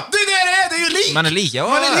 precis! Ja, det är det! Det är ju lik! Man är lik, ja.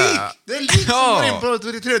 Man är lik! Det är lik Ja. som går in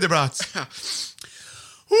på tredje plats.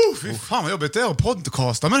 Fy fan vad jobbigt det är att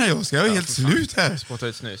podcasta med det här, Oskar. Jag är helt slut här. Spotta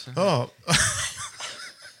ut snusen. Ja.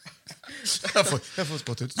 jag får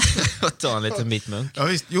spotta ut. Ta en liten mittmunk. Ja,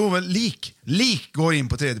 visst. Jo, men lik går in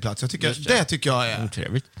på tredje plats. Det tycker jag är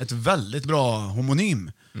Otrevligt. ett väldigt bra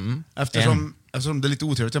homonym. Eftersom det är lite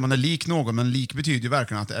otrevligt. Man är lik någon, men lik betyder ju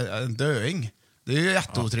verkligen att det är en döing. Det är ju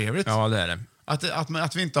jätteotrevligt. Ja, det är det.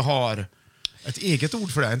 Att vi inte har ett eget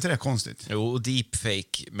ord för det, är inte det konstigt? Jo, och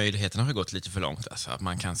deepfake-möjligheterna har ju gått lite för långt. Alltså, att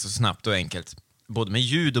man kan så snabbt och enkelt, både med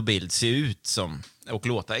ljud och bild, se ut som och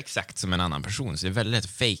låta exakt som en annan person. Så det är väldigt lätt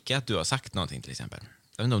att fejka att du har sagt någonting till exempel.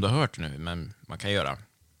 Jag vet inte om du har hört det nu, men man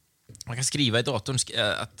kan skriva i datorn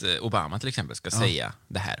att Obama till exempel ska säga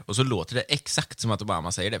det här. Och så låter det exakt som att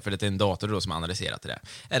Obama säger det, för det är en dator då som har analyserat det.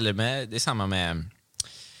 Eller det är samma med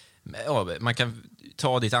man kan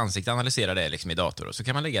ta ditt ansikte och analysera det liksom i dator, och så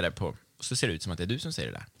kan man lägga det på, och så ser det ut som att det är du som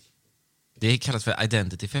säger det där. Det kallas för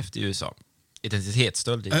identity theft i USA.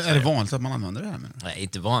 Identitetsstöld i Är Sverige. det vanligt att man använder det här? Menar du? Nej,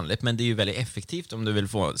 inte vanligt, men det är ju väldigt effektivt om du vill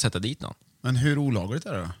få sätta dit någon. Men hur olagligt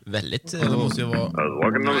är det då? Väldigt... Det måste ju vara...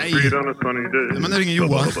 Walking down the Nej. street on a sunny day. Men det ringer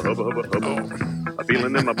Johan. I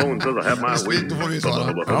feeling in my bones as I have my way. Då får vi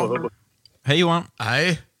svara. Ja. Hej Johan!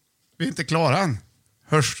 Nej, vi är inte klara än.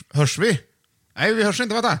 Hörs vi? Nej, vi hörs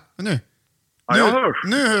inte. Vänta. Nu. Ja, jag hörs.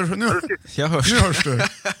 Jag hörs. Nu hörs du.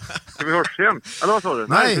 Ska vi hörs igen? Eller vad sa du?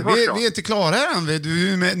 Nej, vi hörs, ja. vi är inte klara här än. Nu är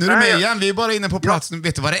du med igen. Vi är bara inne på plats.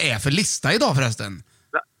 Vet du vad det är för lista idag förresten?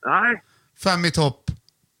 Nej. 5 i topp.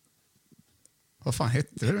 Vad fan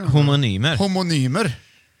hette det? Homonymer. Homonymer.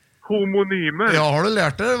 Homonymer. Ja, har du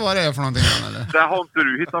lärt dig vad det är för någonting än, eller? Det har inte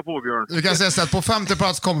du hittat på, Björn. Du kan säga så att på 5:e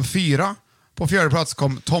plats kom 4. På 4:e plats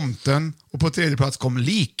kom tomten. Och på 3:e plats kom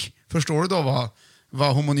lik. Förstår du då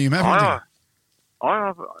vad homonym är för någonting?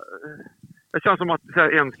 Ja. Det känns som att så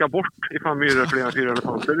här, en ska bort ifall myror fler än 4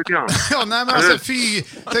 elefanter lite grann. Ja, nej men alltså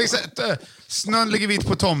tänk så här, snön ligger vit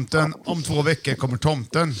på tomten. Om 2 veckor kommer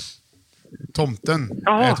tomten. Tomten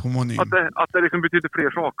är ett homonym. Att det liksom betyder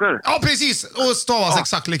fler saker. Ja, precis! Och stavas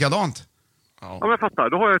exakt likadant. Ja, men jag fattar.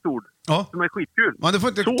 Då har jag ett ord som är skitkul. Men du får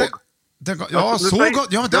inte... Såg. Ja, Alltså, såg.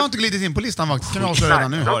 Ja, det har inte glidit in på listan faktiskt. Kan vi avslöja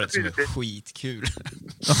redan nu? Jag har ett som är skitkul.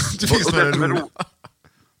 Du visst var det som är roligt.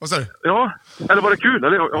 Vad sa du? Ja, eller var det kul?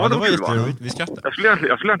 Eller, ja, det var kul, va? jätteroligt. Vi skrattar. Jag skulle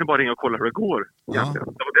egentligen bara ringa och kolla hur det går. Egentligen.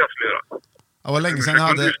 Det var det jag skulle göra.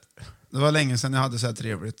 Det var länge sedan jag hade så här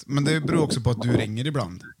trevligt. Men det beror också på att du ringer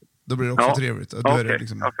ibland. Då blir det också trevligt. Och då är det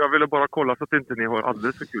liksom... för jag ville bara kolla så att inte ni har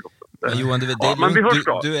alldeles för kul också. Ja, Johan, det är men vi hörs lugnt.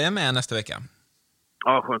 då. Du är med nästa vecka.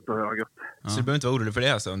 Ja, skönt att höra. Gött. Så du behöver inte vara orolig för det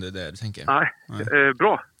alltså, om det är det du tänker. Nej.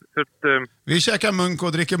 Bra. Så att, Vi käkar munk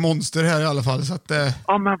och dricker monster här i alla fall. Så att,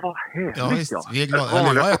 ja, men vad härligt. ja, visst, vi är glada.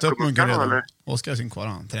 Eller jag har ätit upp munken redan. Oskar sin kvar,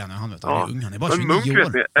 han tränar. Han vet, han är ung, han är bara 29 men munk,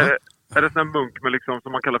 år. vet ni, Är det sån här munk med liksom,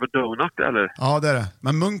 som man kallar för donut, eller? Ja, det är det.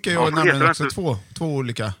 Men munk är ju Ja, nämligen heter också det två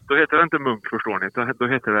olika. Då heter det inte munk, förstår ni. Då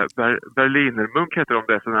heter det berlinermunk, heter det om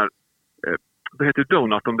det är sån här... Det heter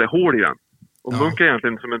donut om det är hål igen. Och munk är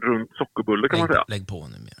egentligen som en rund sockerbulle, kan man säga. Lägg på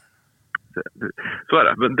nu mer. Så är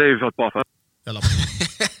det. Men det är ju så att bara för...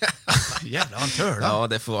 Jävlar, han törda. Ja,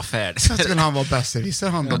 det får vara färdigt. Så skulle han vara besserwisser,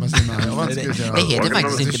 han då med sina... Det heter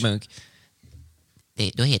faktiskt inte munk.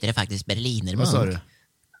 Då heter det faktiskt berlinermunk. Vad sa du?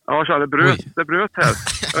 Ja, så det bröt här.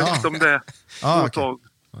 Jag vet inte om det...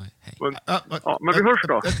 Men vi hörs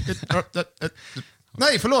då.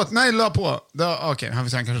 Nej, förlåt. Nej, la på. Okej, han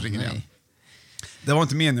kanske ringer igen. Det var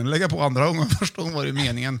inte meningen att lägga på andra gången. Första gången var det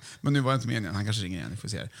meningen. Men nu var det inte meningen. Han kanske ringer igen. Vi får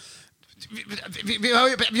se. Vi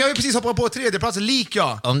har ju precis hoppat på tredje plats.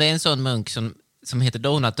 Om det är en sån munk som heter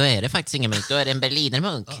donut, då är det faktiskt ingen munk. Då är det en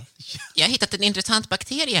berlinermunk. Jag har hittat en intressant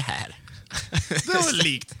bakterie här. Det var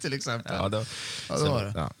likt, till exempel. Ja, det var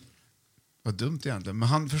det. Ja. Vad dumt egentligen. Men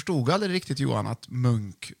han förstod aldrig riktigt, Johan, att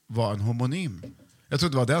munk var en homonym. Jag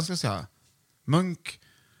trodde det var det han skulle säga. Munk...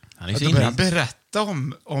 Han började berätta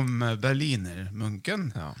om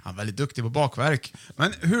berlinermunken. Ja. Han är väldigt duktig på bakverk.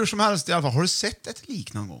 Men hur som helst, i alla fall, har du sett ett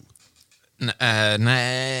lik någon gång?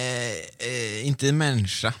 Nej, inte en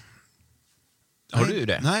människa. Har du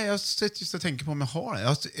det? Nej, jag sitter och tänker på om jag har det.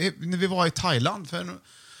 När vi var i Thailand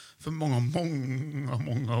för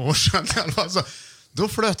många år sedan i alla fall, så, då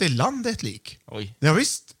flöt det i land ett lik. Oj. Ja,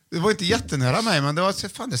 visst, det var inte jättenära mig, men det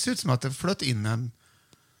ser ut som att det flöt in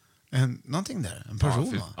någonting där, en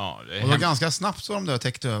person. Det och var ganska snabbt så de där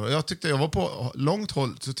täckte över. Jag var på långt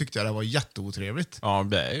håll, så tyckte jag det var jätteotrevligt. Ja,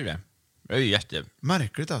 det är ju det. Det är ju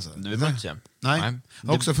märkligt alltså. Du vet inte. Nej. Jag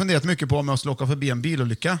har också funderat mycket på om jag skulle åka förbi en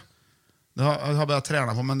bilolycka. Det har jag börjat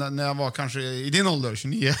träna på, men när jag var kanske i din ålder,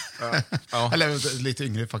 29. Ja. Eller lite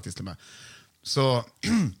yngre faktiskt till mig. Så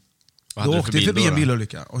då åkte vi förbi en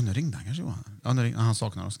bilolycka. Oj, nu ringde han kanske. Han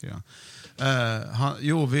saknar oss, skrev han.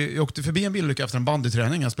 Vi åkte förbi en bilolycka efter en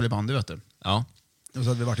bandyträning. Jag spelade bandy, vet du. Ja. Och så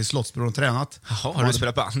hade vi varit i Slottsbron och tränat. Jaha, har du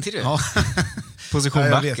spelat bandy, du? Ja. Position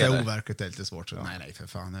jag back, vet, det eller? är overkligt, det är lite svårt. Så. Nej, för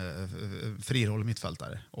fan. Friroll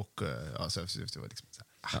mittfältare. Och så det var liksom så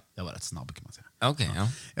här, jag var rätt snabb, kan man säga. Okej,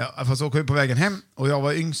 ja. Fast så åker vi på vägen hem och jag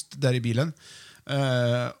var yngst där i bilen.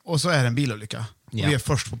 Och så är det en bilolycka. Och vi är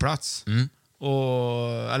först på plats.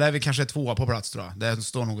 Eller vi kanske är tvåa på plats, tror jag. Det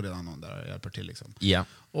står nog redan någon där och hjälper till. Liksom. Ja.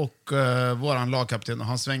 Och våran lagkapten,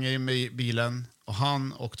 han svänger in med bilen. Och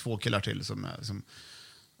han och 2 killar till som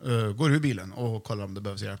går ur bilen och kollar om det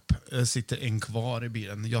behövs hjälp. Sitter en kvar i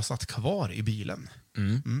bilen. Jag satt kvar i bilen.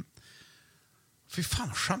 Fy fan,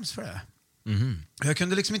 jag skäms för det. Jag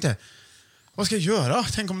kunde liksom inte... Vad ska jag göra?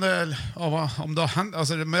 Tänk om det har hänt.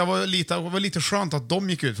 Alltså, men jag var lite skönt att de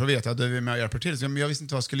gick ut, för att veta att det är med och hjälper till. Så jag visste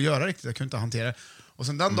inte vad jag skulle göra riktigt. Jag kunde inte hantera det. Och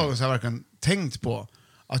sen den dagen så har jag verkligen tänkt på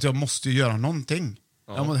att jag måste göra någonting.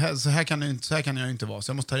 Så här kan jag inte vara. Så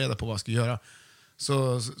jag måste ta reda på vad jag ska göra.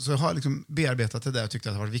 Så jag har liksom bearbetat det där. Jag tyckte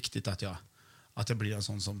att det var viktigt att jag blir en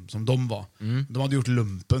sån som de var. De hade gjort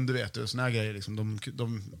lumpen, du vet. Såna här grejer. Liksom.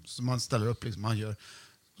 Som man ställer upp, liksom, man gör.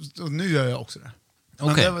 Och nu gör jag också det.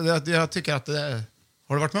 Men jag tycker att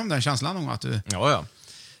har du varit med om den känslan någon gång? Att du... Ja.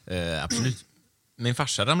 Absolut. Min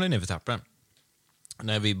farsa ramlade ner för trappen.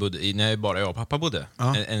 När bara jag och pappa bodde.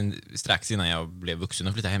 Strax innan jag blev vuxen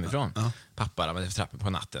och flyttade hemifrån. Pappa ramlade för trappen på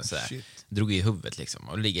natten. Drog i huvudet liksom.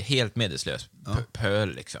 Och ligger helt medvetslös.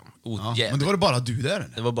 Pöl liksom. Men då var det bara du där?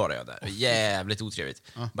 Eller? Det var bara jag där. Jävligt otrevligt.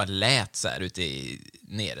 Bara lät så här ute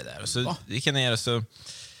nere där. Och så gick jag ner och så...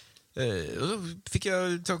 Och så fick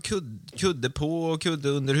jag ta kudde på och kudde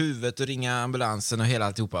under huvudet och ringa ambulansen och hela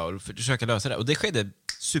alltihopa och försöka lösa det. Och det skedde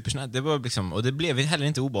supersnabbt. Det var liksom, och det blev heller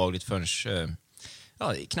inte obehagligt förrän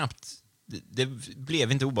knappt. Det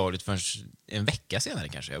blev inte obehagligt förrän en vecka senare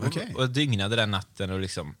kanske. Och dygnade den natten och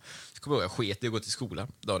liksom, jag kommer ihåg, jag sket i att gå till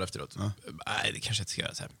skolan dagen efteråt. Nej, det kanske inte ska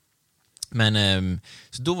göra så här. Men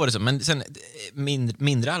så då var det så. Men sen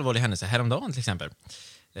mindre allvarlig händelse häromdagen till exempel.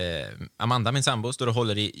 Amanda, min sambo, står och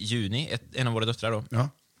håller i Juni, en av våra döttrar då.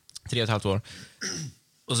 3,5 år.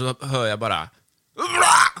 Och så hör jag bara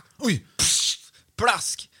oj,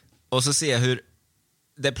 plask. Och så ser jag hur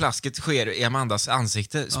det plasket sker i Amandas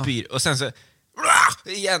ansikte, spyr. Och sen så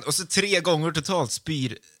igen, och så 3 gånger totalt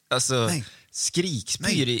spyr. Alltså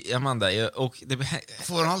spyr i Amanda. Och det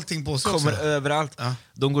får allting på sig kommer också. Överallt.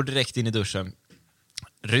 De går direkt in i duschen.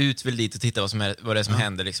 Rut vill dit och titta vad det är som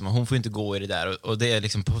händer liksom. Och hon får inte gå i det där. Och det är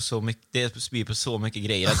liksom på så mycket, det spyr på så mycket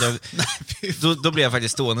grejer att då blir jag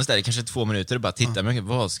faktiskt stående där i kanske 2 minuter och bara titta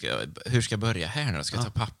hur ska jag börja här nu? Ska jag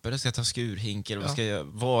ta papper? Ska jag ta skurhink? Eller vad ska jag,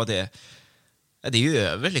 vad det? Det är ju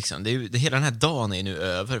över liksom. Hela den här dagen är nu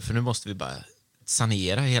över, för nu måste vi bara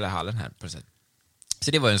sanera hela hallen här på något sätt.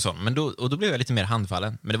 Så det var ju en sån. Men då blev jag lite mer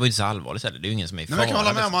handfallen. Men det var ju inte så allvarligt heller. Det är ju ingen som är i fara. Men jag kan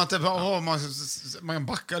hålla med om att man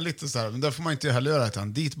backar lite så här. Men det får man inte heller göra.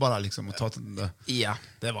 Utan dit bara liksom och ta det. Ja.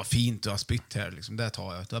 Det var fint, du har spytt här. Liksom. Det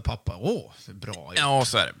tar jag. Det är pappa. Bra. Ja,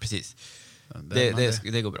 så är det. Precis.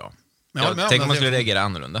 Det går bra. Men tänk om man skulle reagera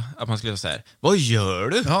annorlunda. Att man skulle säga, vad gör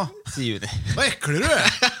du? Ja. Vad äcklig du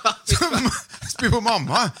är. Spy på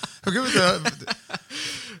mamma.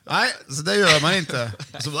 Nej, så det gör man inte.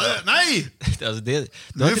 Så, nej! Alltså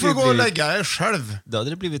nu får du gå och lägga dig själv. Då hade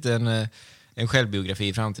det blivit en självbiografi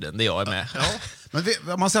i framtiden, där jag är med. Ja. Men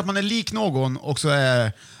om man säger att man är lik någon och så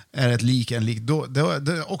är ett lik en lik, då, det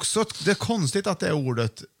är också det är konstigt att det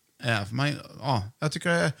ordet är. För man, jag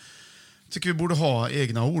tycker vi borde ha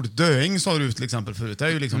egna ord. Döing sa du till exempel förut. Det är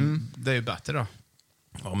ju liksom, det är ju bättre då.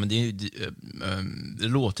 Ja, men det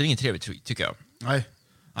låter inget trevligt, tycker jag. Nej.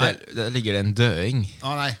 Där ligger det en döing.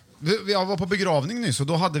 Ja, nej. Jag var på begravning nyss och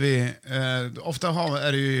då hade vi ofta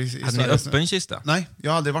är det ju hade ni öppen kista? Nej,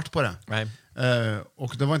 jag har aldrig varit på det. Nej.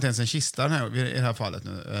 Och det var inte ens en kista i det här fallet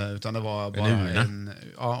nu, utan det var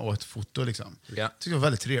bara och ett foto liksom. Ja. Tyckte det var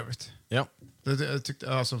väldigt trevligt. Ja. Jag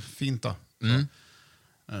tyckte alltså fint då.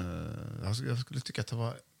 Jag skulle tycka att det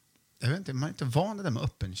var, jag vet inte, man är inte van det där med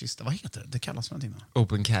öppen kista. Vad heter det? Det kallas någonting då.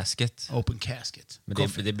 Open casket. Open casket. Men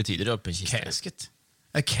det betyder öppen kista. Casket.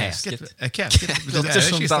 Casket. Det låter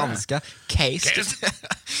som danska. Casket.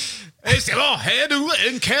 Ska vara här du,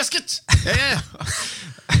 en casket.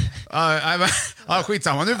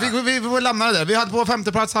 Skitsamma. Nu, vi får lämna det där. Vi hade på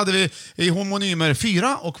 5:e plats hade vi i homonymer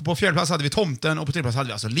 4 och på 4:e plats hade vi tomten och på 3:e plats hade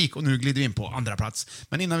vi alltså lik och nu glider vi in på 2:a plats.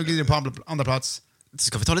 Men innan vi glider in på 2:a plats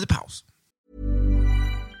ska vi ta lite paus.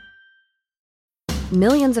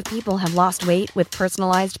 Millions of people have lost weight with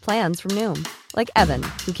personalized plans from Noom. Like Evan,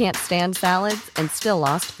 who can't stand salads and still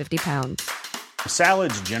lost 50 pounds.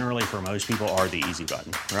 Salads generally for most people are the easy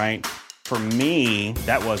button, right? For me,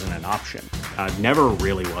 that wasn't an option. I never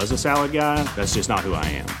really was a salad guy. That's just not who I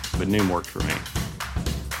am. But Noom worked for me.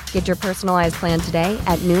 Get your personalized plan today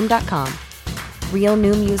at Noom.com. Real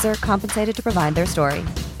Noom user compensated to provide their story.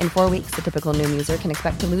 In 4 weeks, the typical Noom user can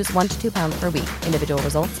expect to lose 1 to 2 pounds per week. Individual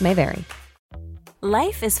results may vary.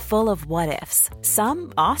 Life is full of what-ifs.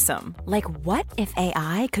 Some awesome, like what if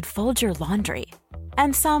AI could fold your laundry?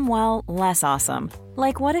 And some, well, less awesome,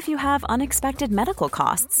 like what if you have unexpected medical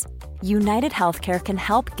costs? United Healthcare can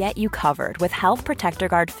help get you covered with Health Protector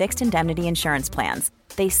Guard fixed indemnity insurance plans.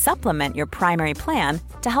 They supplement your primary plan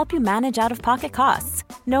to help you manage out-of-pocket costs.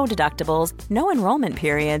 No deductibles, no enrollment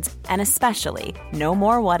periods, and especially no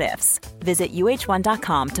more what-ifs. Visit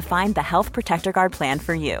uh1.com to find the Health Protector Guard plan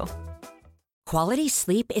for you. Quality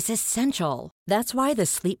sleep is essential. That's why the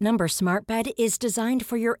Sleep Number Smart Bed is designed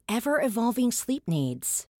for your ever-evolving sleep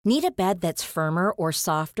needs. Need a bed that's firmer or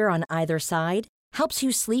softer on either side? Helps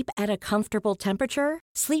you sleep at a comfortable temperature?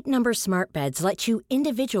 Sleep Number Smart Beds let you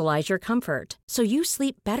individualize your comfort so you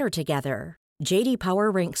sleep better together. J.D.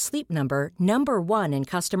 Power ranks Sleep Number #1 in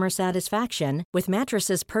customer satisfaction with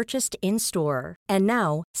mattresses purchased in-store. And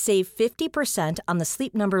now, save 50% on the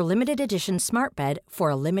Sleep Number Limited Edition Smart Bed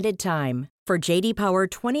for a limited time. For J.D. Power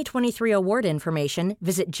 2023 award information,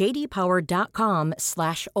 visit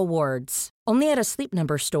jdpower.com/awards. Only at a Sleep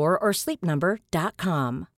Number store or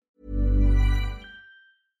sleepnumber.com.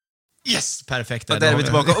 Yes, perfekt. Där är vi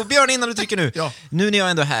tillbaka. Och Björn, innan du trycker nu. Ja. Nu när jag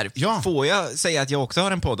ändå är här, får jag säga att jag också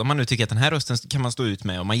har en podd. Om man nu tycker att den här rösten kan man stå ut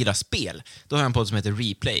med om man gillar spel. Då har jag en podd som heter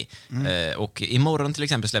Replay. Och imorgon till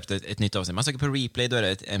exempel släppte ett nytt avsnitt. Man söker på Replay, då är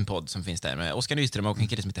det en podd som finns där med Oskar Nyström och en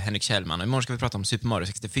kille som heter Henrik Kjellman. Och imorgon ska vi prata om Super Mario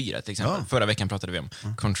 64 till exempel. Förra veckan pratade vi om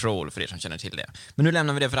Control, för er som känner till det. Men nu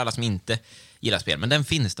lämnar vi det för alla som inte gillar spel. Men den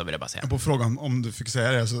finns då, vill jag bara säga. På frågan om du fick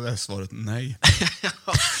säga det så är svaret nej.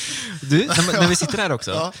 Du, när vi sitter här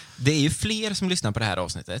också, det är ju fler som lyssnar på det här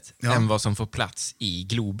avsnittet än vad som får plats i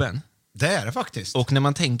Globen. Det är det faktiskt. Och när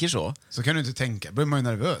man tänker så kan du inte tänka, blir man ju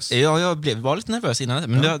nervös. Ja, jag var lite nervös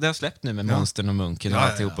innan, men det har släppt nu med Monstern och Munken och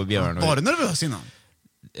alltihop och Björn. Och var du nervös innan?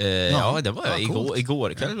 Ja, det var jag.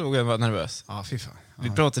 Igår kväll låg jag var nervös. Ja, fy fan. Vi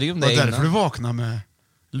pratade ju om det innan. innan. Därför du vaknade med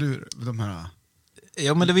de här...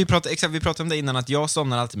 Ja, men vi pratade om det innan, att jag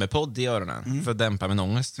somnar alltid med podd i öronen för att dämpa min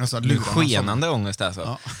ångest. Alltså, skenande ångest alltså.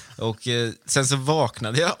 Ja. Och sen så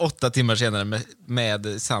vaknade jag 8 timmar senare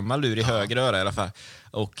med samma lur i höger öra i alla fall.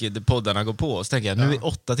 Och poddarna går på. Och så tänker jag, nu är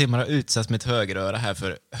 8 timmar har utsatts mitt högeröra här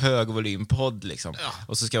för hög volym podd liksom. Ja.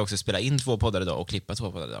 Och så ska jag också spela in 2 poddar idag och klippa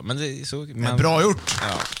 2 poddar idag. Men det är så... bra gjort!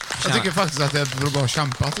 Ja. Jag tycker faktiskt att det är bra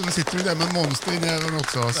kämpat. Och nu sitter du där med monster i näven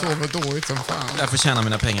också. Sover dåligt som fan. Jag får tjäna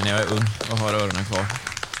mina pengar när jag är ung och har öronen kvar.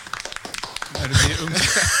 När du blir ung.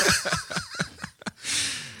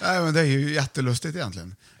 Nej, men det är ju jättelustigt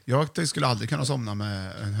egentligen. Jag skulle aldrig kunna somna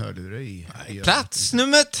med en hörlure i. Plats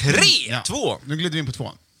nummer 3! Ja. 2. Nu glider vi in på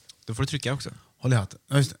 2. Då får du trycka också. Håll i hatten.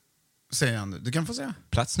 Ja, just det. Säg igen. Du kan få säga.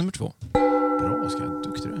 Plats nummer 2. Bra, ska jag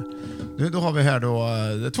duktig du är. Då har vi här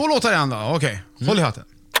då 2 låtar igen då. Okej, håll i hatten.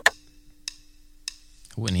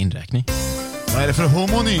 En inräkning. Vad är det för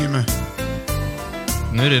homonym?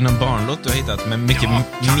 Nu är det någon barnlåt du har hittat med mycket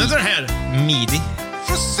Kan du det här? midi.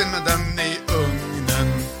 Frussen med den i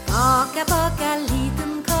ugnen. Baka, baka,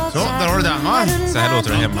 liten kaka. Så, där har du den, va? Så här låter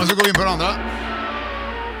det hemma. Och så går vi in på den andra.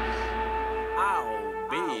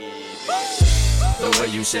 The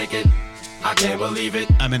way you shake it, I can't believe it.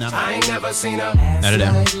 Eminem. I ain't never seen a Är det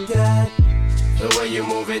det? the way you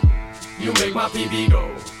move it. You make my PB go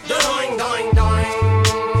doing, doing, doing.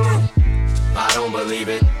 I don't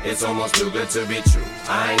believe it. It's almost too good to be true.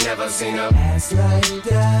 I ain't never seen a ass like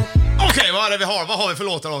that. Okej, vad är det vi har? Vad har vi för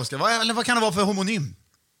låtar, Oskar? Vad kan det vara för homonym?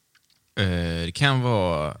 Det kan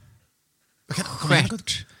vara...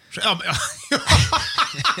 Stjärt.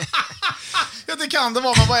 Ja, det kan det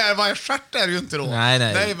vara, men vad är stjärt är det ju inte då.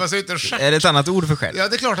 Nej, vad säger inte stjärt? Är det ett annat ord för stjärt? Ja,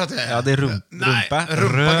 det är klart att det är. Ja, det är rumpa.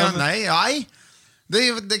 Rumpa. Nej.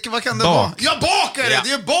 Vad kan det vara? Ja, bak är det! Ja.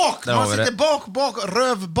 Det är bak! Där Man har vi sitter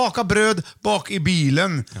röv, baka bröd, bak i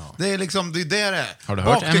bilen. Ja. Det är liksom, det är där det är. Har du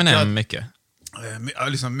hört Eminem mycket?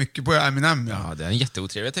 Jag lyssnar mycket på Eminem. Ja, det är en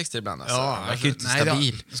jätteotrevliga texter ibland. Alltså. Ja, Han verkar ju inte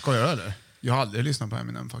stabil. Ska jag göra det? Jag har aldrig lyssnat på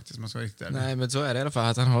Eminem faktiskt, man ska vara riktigt ärlig. Nej, men så är det i alla fall,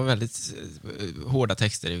 att han har väldigt hårda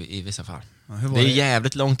texter i vissa fall. Ja, det är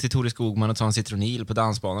jävligt långt till Tore Skogman och ta en citronil på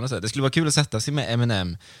dansbanan och så. Det skulle vara kul att sätta sig med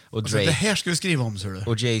Eminem och Drake. Det här ska vi skriva om, så du.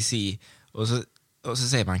 Och Jay-Z. Och så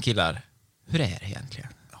säger man, killar, hur är det egentligen?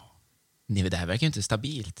 Nej, det här verkar ju inte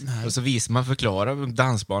stabilt. Nej. Och så visar man, förklarar,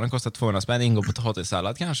 dansbanan kostar 200 spänn, ingår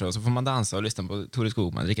potatissallad kanske, och så får man dansa och lyssna på Tore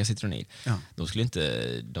Skogman, dricka citronil. Ja. De skulle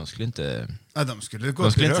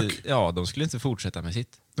inte fortsätta med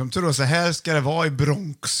sitt. De tror att så här ska det vara i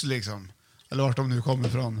Bronx liksom. Eller vart de nu kommer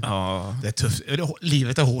ifrån. Ja. Det är tufft.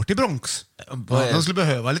 Livet är hårt i Bronx. De skulle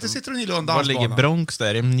behöva lite citronil och en dansbana. Var ligger Bronx där?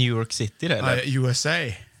 Är det New York City där, eller?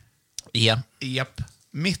 USA. Ja. Japp.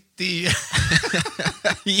 Mitt i...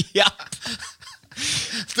 Japp.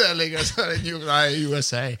 Där ligger så här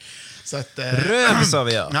USA. Så att, röv sa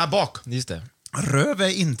vi, ja. Nej, bak. Just det. Röv är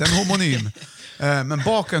inte en homonym. Men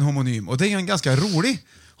bak är en homonym. Och det är en ganska rolig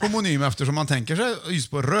homonym, eftersom man tänker sig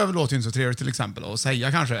just på röv låter inte så trevligt till exempel och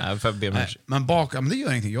säga kanske. Ja, men bak, men det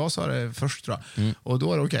gör ingenting. Jag sa det först, tror jag. Mm. Och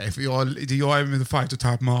då är det okej, för jag är med the fight to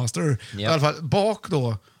tap master. Yep. I alla fall bak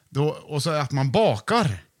då och så att man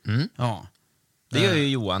bakar. Mm. Ja. Det gör ju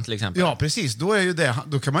Johan till exempel. Ja, precis. Då är ju det,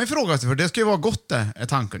 då kan man ju fråga sig, för det ska ju vara gott, det är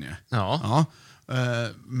tanken ju. Ja.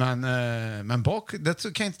 Men bak, det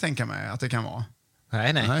kan jag inte tänka mig att det kan vara.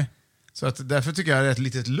 Nej. Så att därför tycker jag det är ett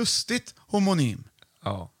litet lustigt homonym.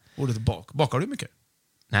 Ja. Ordet bak. Bakar du mycket?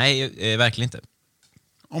 Nej, verkligen inte.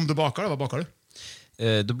 Om du bakar, vad bakar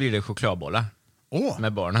du? Då blir det chokladbollar.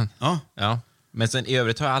 Med barnen. Ja. Men sen i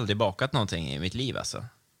övrigt har jag aldrig bakat någonting i mitt liv, alltså.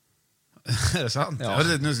 Är det sant? Ja.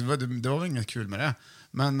 Det var väl inget kul med det.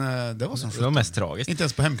 Men det var som det var mest tragiskt. Inte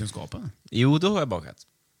ens på hemkunskapen. Jo, då har jag bakat.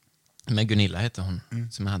 Men Gunilla hette hon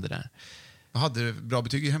som jag hade där. Hade du bra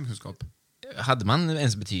betyg i hemkunskap? Hade man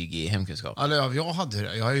ens betyg i hemkunskap? Alltså, jag hade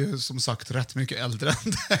det. Jag är ju som sagt rätt mycket äldre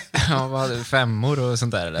än det. Ja, vad hade du? 5 och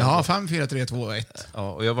sånt där? Eller? Ja, 5, 4, 3, 2, 1.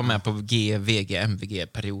 Ja, och jag var med på G, VG,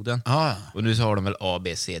 MVG-perioden. Och nu så har de väl A,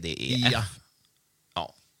 B, C, D, E, F.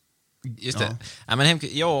 Ja. Just det. Ja, men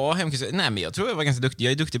hemkunskap. Nej, men jag tror jag var ganska duktig.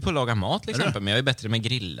 Jag är duktig på att laga mat till exempel, men jag är bättre med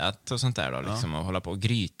grillat och sånt där då, liksom, och hålla på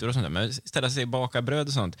grytor och sånt där. Men ställa sig baka bröd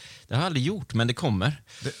och sånt, det har jag aldrig gjort, men det kommer.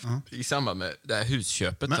 I samband med det här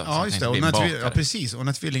husköpet. Men, då, just det. Och precis. Och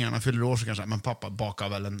när tvillingarna fyller år så kanske, men pappa bakar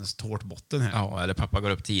väl en tårtbotten här. Ja, eller pappa går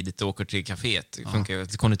upp tidigt och åker till kaféet. Funkar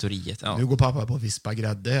till konditoriet. Ja. Nu går pappa på vispa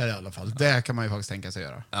grädde här i alla fall. Det kan man ju faktiskt tänka sig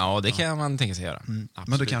göra. Ja, det kan man tänka sig göra.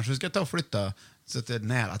 Men då kanske du ska ta och flytta så att det är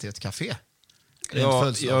nära till ett café.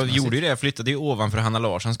 Ja, jag gjorde ju det. Jag flyttade ju ovanför Hanna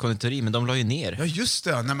Larssons konditori, men de la ju ner. Ja, just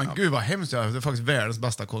det. Nej, men gud vad hemskt. Det är faktiskt världens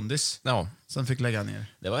bästa kondis. Ja. Som fick lägga ner.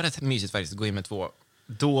 Det var rätt mysigt faktiskt att gå in med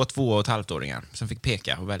 2,5-åringar som fick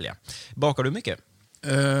peka och välja. Bakar du mycket?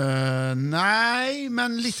 Nej,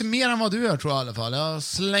 men lite mer än vad du gör, tror jag i alla fall. Jag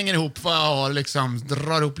slänger ihop vad jag har, liksom,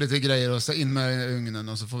 drar upp lite grejer och så in med ugnen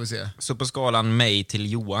och så får vi se. Så på skalan mig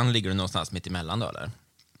till Johan ligger du någonstans mitt emellan då, eller?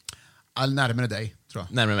 Närmare dig, tror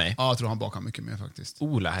jag. Närmare mig? Ja, jag tror han bakar mycket mer faktiskt.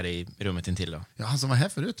 Ola här i rummet intill då. Ja, han som var här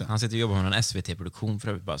förut då. Han sitter och jobbar med en SVT-produktion för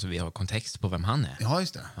övrigt, bara så vi har kontext på vem han är. Ja,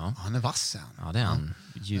 just det. Ja. Han är vass, han. Ja, det är han.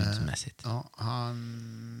 Ljudmässigt. Ja,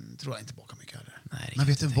 han tror jag inte bakar mycket heller. Nej, men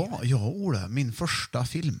vet du vad? Jag och Ola, min första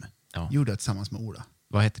film, gjorde jag tillsammans med Ola.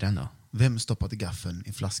 Vad heter den då? Vem stoppade gaffeln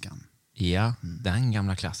i flaskan? Ja, den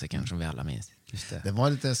gamla klassikern som vi alla minns. Just det. Det var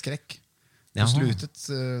lite skräck. Jaha. På slutet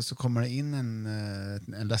så kommer det in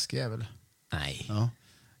en läskig jävel. Nej. Ja.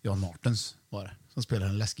 John Martens var det, som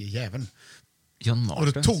spelade en läskig jävel. John Och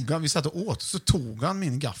Martens? då tog han, vi satt och åt, så tog han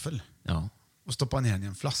min gaffel. Ja. Och stoppade ner den i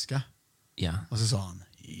en flaska. Ja. Och så sa han,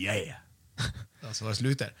 yeah. Och så var det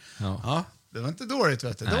slut där. Ja. Det var inte dåligt,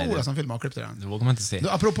 vet du. Det Nej, var Ola det- som filmade och klippte den. Det vågar man inte se. Du,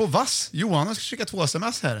 apropå Vass, Johan har skickat 2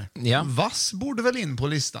 sms här. Ja. Vass borde väl in på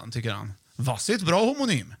listan, tycker han. Vass är ett bra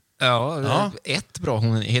homonym. Ja, ett bra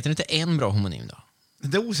homonym. Heter det inte en bra homonym då?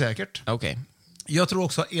 Det är osäkert. Okej. Jag tror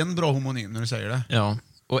också en bra homonym när du säger det. Ja,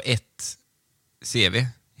 och ett CV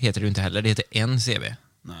heter det ju inte heller. Det heter en CV.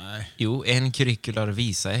 Nej. Jo, en curricular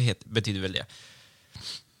visa betyder väl det.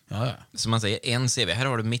 Ja. Så man säger en CV. Här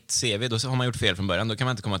har du mitt CV. Då har man gjort fel från början. Då kan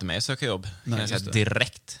man inte komma till mig och söka jobb. Nej, Kan jag just säga det.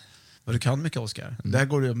 direkt. Och du kan mycket, Oskar. Det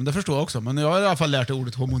går ju, men det förstår jag också. Men jag har i alla fall lärt dig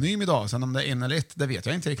ordet homonym idag. Sen om det är en eller ett, det vet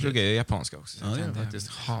jag inte riktigt. Pluggar ju japanska också. Ja, det är faktiskt.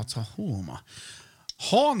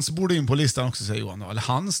 Hans borde in på listan också, säger Johan då. Eller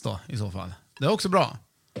Hans då, i så fall. Det är också bra.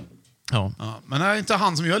 Ja. Men det är inte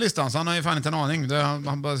han som gör listan, så han har ju fan inte en aning.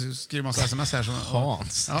 Han bara skriver massa sms här.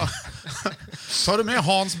 Hans. Ja. Tar du med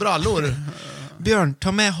Hans brallor? Björn,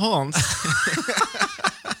 ta med Hans.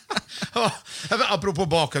 Ja, apropå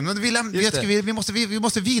baken. Men vi måste vidare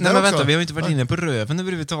Nej, men också. vänta, vi har ju inte varit inne på röven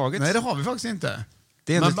överhuvudtaget. Nej, det har vi faktiskt inte.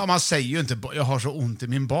 Det är Men man säger ju inte jag har så ont i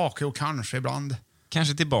min bak, och kanske ibland.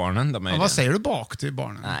 Kanske till barnen. Men vad säger du bak till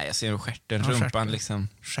barnen? Nej, jag säger stjärten, Ja, rumpan stjärten. liksom.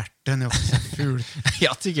 Stjärten är också så fult.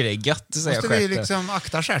 Jag tycker det är gött att säga Måste stjärten. vi liksom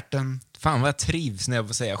akta stjärten? Fan vad jag trivs när jag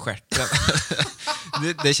får säga stjärten.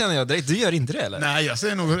 det känner jag direkt. Du gör inte det eller? Nej, jag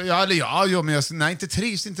säger nog... men inte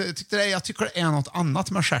trivs. Jag tycker det är något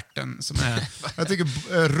annat med stjärten som är... Jag tycker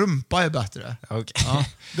rumpa är bättre. Okay. Ja,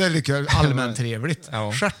 det är lika allmänt trevligt.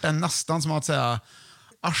 Ja. Stjärten nästan som att säga...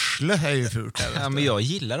 Arsle är ju fult. Där, ja, men jag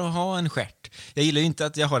gillar att ha en stjärt. Jag gillar ju inte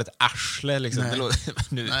att jag har ett arsle. Liksom.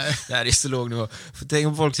 Det här är så låg nivå. Tänk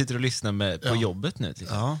om folk sitter och lyssnar på jobbet nu.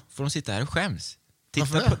 Liksom. Ja. Får de sitta här och skäms?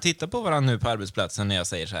 Titta på varandra nu på arbetsplatsen när jag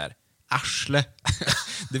säger så här. Arsle.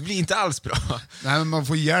 Det blir inte alls bra. Nej, men man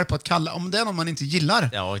får hjälp att kalla... Om det är någon man inte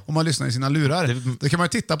gillar, om man lyssnar i sina lurar, då kan man ju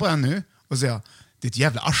titta på en nu och säga, ditt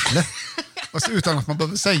jävla arsle. Och så, utan att man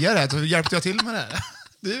behöver säga det, så hjälpte jag till med det.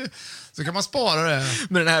 Så kan man spara det.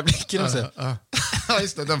 Med den här blicken också. Ja,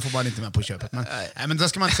 just det, den får man inte med på köpet. Men det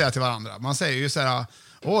ska man inte säga till varandra. Man säger ju så här,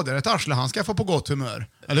 det är ett arsle, han ska få på gott humör.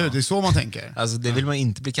 Eller hur? Det är så man tänker. Alltså det vill man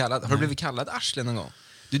inte bli kallad. Har du blivit kallad arsle någon gång?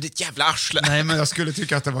 Du, ditt jävla arsle. Nej, men jag skulle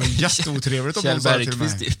tycka att det var jätteotrevligt om någon sa det till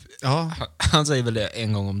mig. Typ. Ja. Han säger väl det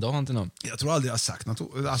en gång om dagen till någon. Jag tror aldrig jag har sagt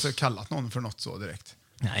något, alltså kallat någon för något så direkt.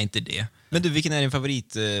 Nej, inte det. Men du, vilken är din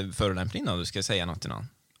favoritförolämpning då? Du ska säga något till någon.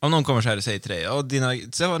 Om någon kommer så här och säger till dig,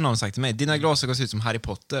 så har någon sagt till mig, dina glasögon ser ut som Harry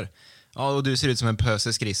Potter. Ja, och du ser ut som en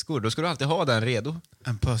pöse skridskor. Då ska du alltid ha den redo.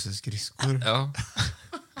 En pöse skridskor? Ja.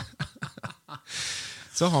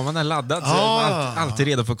 Så har man den laddad, så är man alltid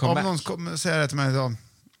redo för comeback. Om någon säger det till mig då,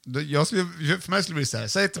 för mig skulle det bli så här,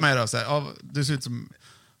 säg till mig då så här, du ser ut som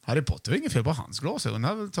Harry Potter, det är inget fel på hans glasögon. Jag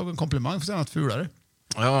har väl tagit en komplimang för att säga något fulare.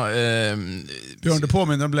 Ja, Björn, du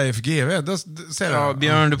påminner om Leif GW.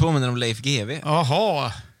 Björn, du påminner om Leif GW.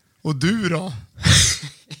 Jaha, och du då?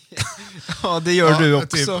 Ja, det gör du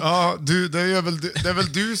också. Typ, det är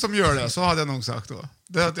väl du som gör det, så hade jag nog sagt då.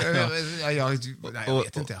 Jag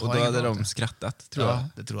vet inte. Och då hade de skrattat, tror jag.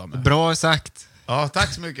 Det tror jag med. Bra sagt. Ja,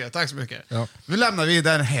 tack så mycket. Ja. Nu lämnar vi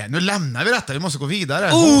den här. Nu lämnar vi detta. Vi måste gå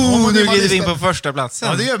vidare. Nu glider vi in på första platsen.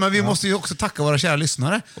 Ja, det gör, men vi måste ju också tacka våra kära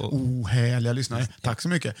lyssnare. Härliga lyssnare. Tack så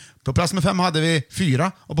mycket. På plats nummer 5 hade vi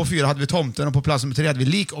 4. Och på 4 hade vi Tomten. Och på plats nummer 3 hade vi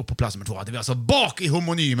Lik. Och på plats nummer 2 hade vi alltså Bak i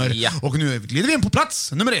homonymer. Ja. Och nu glider vi in på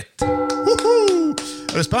plats nummer 1. Woho!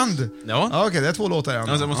 Är du spänd? Ja. Okej, det är 2 låtar igen.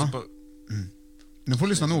 Alltså, Nu får du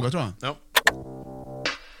lyssna noga, tror jag. Ja.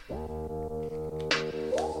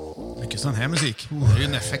 Mycket sån här musik. Det är ju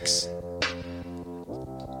Nefex.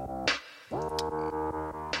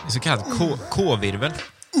 Det är så kallad K-virvel.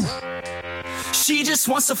 She just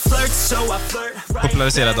wants to flirt, so I flirt.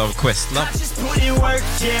 Populariserad av Questlove. Put in work,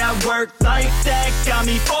 yeah, I work like that. Got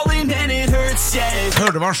me falling and it hurts, yeah.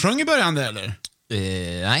 Hörde du vad han sjöng i början där, eller?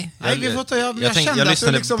 Nej. Jag kände att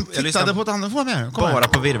du liksom tittade på ett annat form här. Bara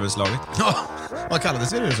på virvelslaget. Ja. Vad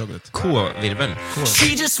kallades virvelslaget? K-virvel. She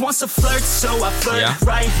just wants to flirt, so I flirt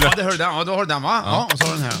right. Ja, det hörde den. Ja, då har du den, va? Ja, och så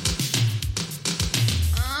har du den här.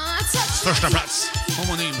 Första plats.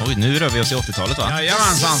 Homonym. Oj, nu rör vi oss i 80-talet, va?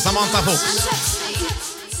 Jajamensan, Samantha Fox.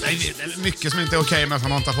 Det är mycket som inte är okej med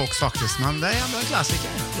Samantha Fox faktiskt, men det är ändå en klassiker.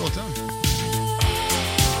 Låten.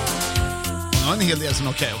 Hon har en hel del som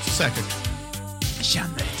är okej också, säkert. Jag känner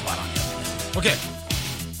inte varandra. Okej.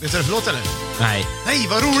 Vet du det för låt eller? Nej. Nej,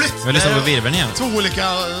 vad roligt! Jag lyssnar på virveln igen. 2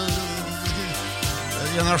 olika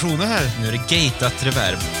generationer här. Nu är det gatat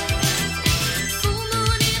reverb.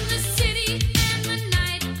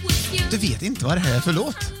 Du vet inte vad det här är för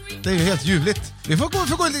låt. Det är ju helt ljuvligt. Vi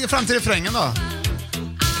får gå lite fram till refrängen då.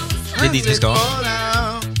 Det är dit vi ska.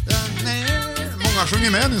 Många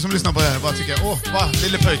sjunger med nu som lyssnar på det här. Bara tycker, va?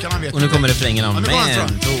 Lille pöjkan, han vet. Och nu kommer refrängen om Ja, nu går han, tror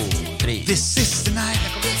en, jag. 2, 3. This is the night.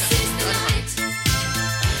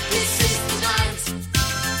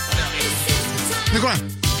 Nu går den.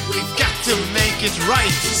 We got to make it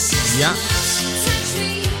right. Ja.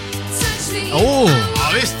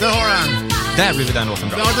 Ja visst, det har den. Där blir den låten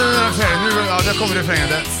bra. Ja, det är färdig. Nu, där kommer refrängen.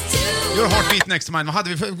 Your heartbeat next to mine. Vad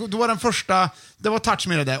hade vi? Då var den första... Det var Touch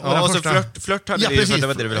Me det. Ja, och så flört hade vi, för det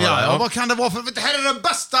var det vi ville ha. Ja, vad kan det vara för... Det här är den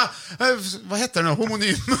bästa... vad heter den?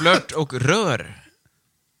 Homonym. Flört och rör.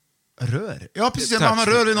 Rör? Ja, precis. Man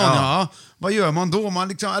rör i någon, ja. Vad gör man då? Man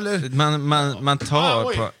liksom... Eller... Man tar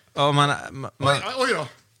på... Ja, oj då.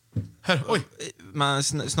 Här, oj. Man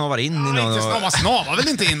snavar in i någon... Man snavar väl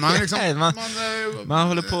inte in? Man, liksom, nej, man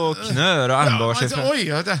håller på och knör och anbar sig. Oj,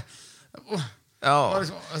 ja.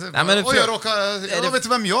 Liksom, nej, men jag vet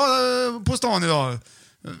vem jag är på stan idag.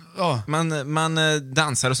 Ja. Man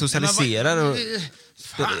dansar och socialiserar och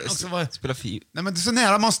spelar fil. Nej, men det är så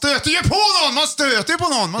nära. Man stöter ju på någon! Man stöter på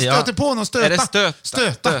någon! Man stöter på någon. Stöta. Är det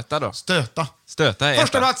stöta då? Stöta är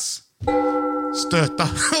första plats. Stöta.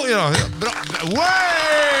 Ja, bra.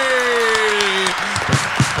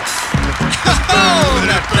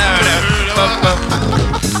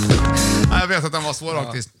 Jag vet att den var svår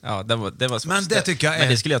faktiskt. Ja, det var svår. Men det tycker jag är... Men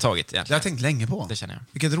det skulle jag ha tagit egentligen. Det har jag tänkt länge på. Det känner jag.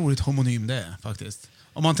 Vilket roligt homonym det är faktiskt.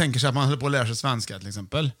 Om man tänker sig att man håller på att lära sig svenska till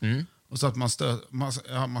exempel. Och så att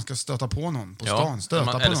man ska stöta på någon på stan. Stöta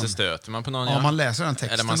på någon. Eller så stöter man på någon. Ja, man läser den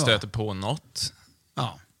texten. Eller man stöter på något.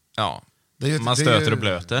 Ja. Man stöter och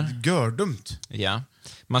blöter. Gördumt. Ja.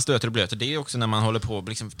 Man stöter och blöter. Det är också när man håller på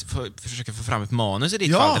liksom, försöker få fram ett manus i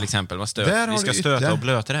ditt fall till exempel. Vi ska stöta och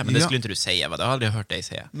blöta det här. Men det skulle inte du säga, va? Det har jag aldrig hört dig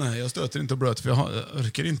säga. Nej, jag stöter inte och blöter för jag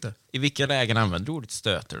orkar inte. I vilka lägen använder du ordet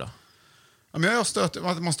stöter då? Ja,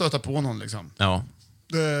 men man stöter på någon liksom. Ja.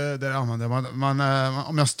 Det använder man.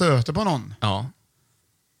 Om jag stöter på någon. Ja.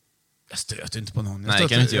 Jag stöter inte på någon. Nej, kan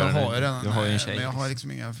du inte göra det. Du har ju en tjej. Men jag har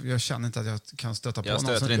liksom jag känner inte att jag kan stöta på någon.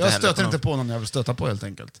 Jag stöter inte på någon jag vill stöta på helt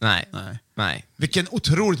enkelt. Nej. Vilken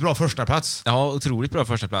otroligt bra första plats. Ja, otroligt bra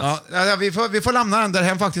första plats. Ja, vi får lämna den där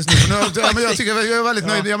hem faktiskt nu. Men jag tycker jag är väldigt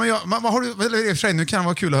nöjd. Ja, men har du, i och för sig, nu kan det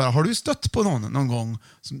vara kul att höra. Har du stött på någon gång?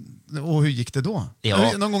 Och hur gick det då?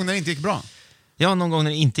 Ja. Någon gång när det inte gick bra? Ja, någon gång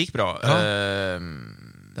när det inte gick bra. Ja.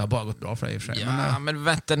 Det har bara gått bra för dig i och för sig. Ja, men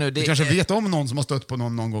vänta nu. Du kanske vet om någon som har stött på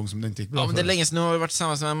någon gång som det inte gick bra men det är länge sedan. Nu har jag varit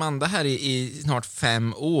tillsammans med Amanda här i snart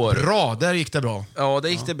 5 år. Bra, där gick det bra. Ja, det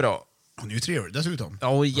gick det bra. Hon är ju trevlig dessutom. Ja,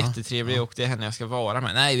 och jättetrevlig och det är henne jag ska vara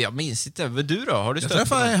med. Nej, jag minns inte. Men du då? Har du stött? Jag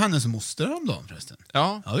träffade hennes moster om dagen förresten.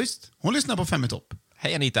 Ja. Ja, visst. Hon lyssnar på 5 i topp.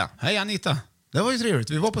 Hej Anita. Hej Anita. Det var ju trevligt.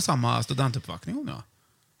 Vi var på samma studentuppvaktning hon och jag.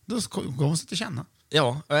 Då gav hon sig till känna.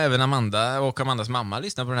 Ja, och även Amanda och Amandas mamma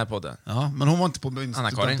lyssnar på den här podden. Ja, men hon var inte på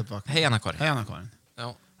Anna-Karin. Hej Anna-Karin. Hej Anna-Karin.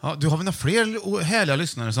 Ja. Du har väl några fler härliga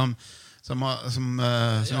lyssnare som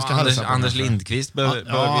vi ska hälsa på. Anders Lindqvist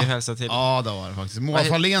bör vi hälsa till. Ja, det var det faktiskt. Moa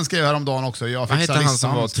Fahlén skrev häromdagen också. Vad hette han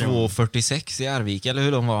som var 2,46 i Arvika, eller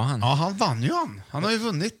hur lång var han? Ja, han vann ju han. Han har ju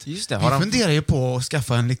vunnit. Just det. Vi funderar ju på att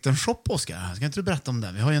skaffa en liten shop, Oskar. Ska inte du berätta om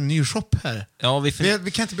det? Vi har ju en ny shop här. Ja,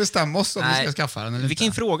 vi kan inte bestämma oss om vi ska skaffa den eller vi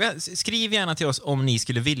kan fråga. Skriv gärna till oss om ni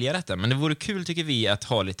skulle vilja detta. Men det vore kul, tycker vi, att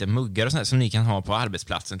ha lite muggar och sånt som ni kan ha på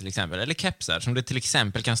arbetsplatsen till exempel. Eller kepsar som det till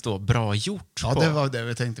exempel kan stå bra gjort på. Ja, det var det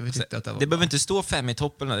vi tänkte. Vi tyckte att det var behöver inte stå 5 i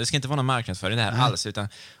toppen. Det ska inte vara någon marknadsföring det här alls.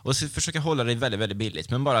 Och så försöka hålla det väldigt, väldigt billigt.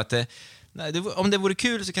 Men bara att om det vore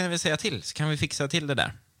kul så kan vi säga till. Så kan vi fixa till det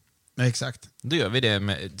där. Ja, exakt. Då gör vi det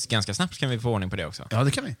ganska snabbt, så kan vi få ordning på det också. Ja,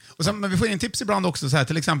 det kan vi. Och sen, men vi får in tips ibland också. Så här,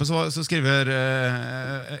 till exempel så skriver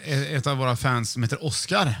ett av våra fans som heter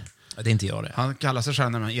Oskar. Det är inte jag det. Han kallar sig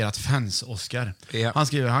själv nämligen ert fans Oskar. Ja. Han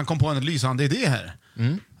skriver, han kom på en lysande idé här.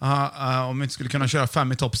 Om vi inte skulle kunna köra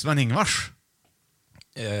 5 i topp Sven-Ingvars.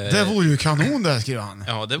 Det vore ju kanon det, skriver han.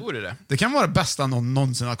 Ja, det vore det. Det kan vara det bästa någon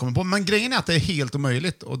någonsin har kommit på. Men grejen är att det är helt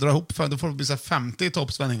omöjligt att dra ihop. Då får det bli 50 i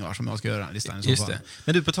topp Sven-Ingvar som jag ska göra listan i så Just fall. det.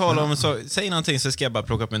 Men du, på tal om säg någonting så ska jag bara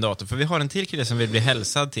plocka upp min dator. För vi har en till kille som vill bli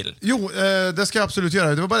hälsad till. Jo, det ska jag absolut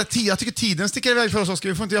göra. Det var bara jag tycker tiden sticker iväg för oss.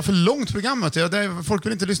 Vi får inte göra för långt programmet. Folk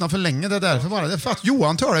vill inte lyssna för länge. Det är därför bara. Det är för att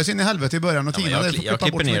Johan tar det in i helvete i början och tiden. Jag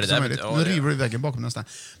klipper ner det där. Nu river du väggen bakom nästan.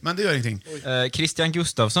 Men det gör ingenting. Christian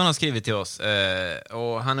Gustafsson har skrivit till oss.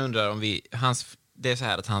 Och han undrar om det är så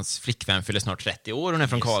här att hans flickvän fyller snart 30 år. Hon är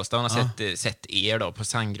från Karlstad. Hon har sett er då på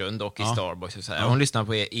Sandgrund och i Starboys och så här. Hon lyssnar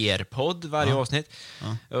på er podd varje avsnitt.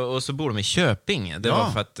 Och så bor de i Köping. Det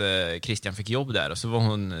var för att Christian fick jobb där. Och så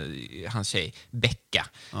var hans tjej Becka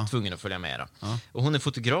tvungen att följa med då. Och hon är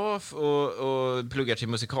fotograf och pluggar till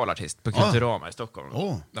musikalartist på Kulturama i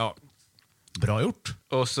Stockholm. Ja. Bra gjort.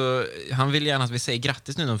 Och så han vill gärna att vi säger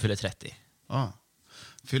grattis nu när de fyller 30. Ja.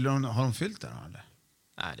 Har de fyllt det då, eller?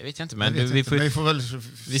 Nej, det vet jag inte. Men vi får väl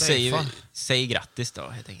säg grattis då,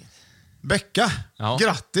 helt enkelt. Becka. Ja.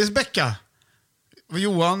 Grattis, Becka.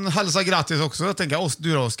 Johan hälsar grattis också. Jag tänker,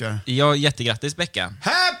 du då, Oskar? Ja, jättegrattis, Becka.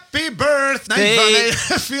 Happy birthday! Nej,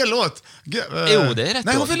 fel låt. Jo, det är rätt.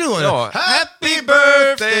 Nej, hon fyller år. Ja. Happy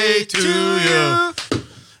birthday to you.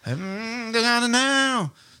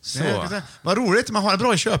 Så. Vad roligt, man har det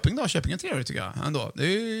bra i Köping då. Köping är trevligt tycker jag ändå.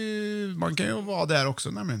 Man kan ju vara där också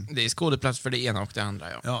nämligen. Det är skådeplats för det ena och det andra,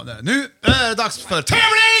 ja nu är det dags för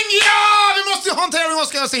tävling! Ja! Vi måste ju ha en tävling,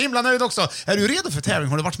 Oskar. Jag är så himla nöjd också. Är du redo för tävling?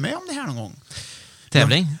 Har du varit med om det här någon gång?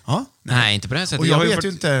 Tävling? Ja. Nej, inte på det här sättet. Och jag har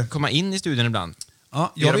ju fått komma in i studion ibland.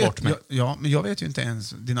 Ja, men jag vet ju inte ens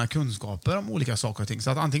dina kunskaper om olika saker och ting. Så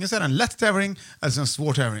att antingen så är det en lätt tävling eller så en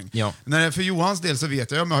svår tävling. Ja. När för Johans del så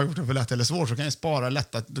vet jag om jag har gjort det för lätt eller svårt så kan jag spara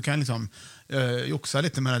lätta. Då kan jag liksom joxa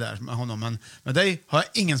lite med det där med honom. Men med dig har jag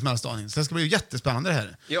ingen som helst aning. Så det ska bli jättespännande det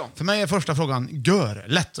här. Ja. För mig är första frågan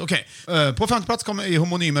lätt. Okej. På 5:e plats i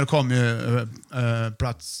homonymer kom ju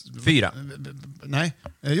plats 4. Nej.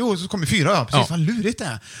 Jo, så kommer 4. Ja, precis. Vad lurigt det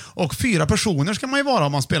är. Och 4 personer ska man ju vara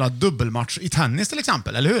om man spelar dubbelmatch i tennis till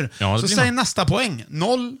exempel, eller hur? Ja, så säg nästa poäng.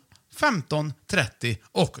 0, 15, 30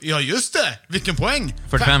 och, ja just det! Vilken poäng?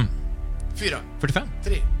 45. 4. 45.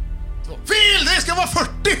 3. 2. Fel! Det ska vara 40!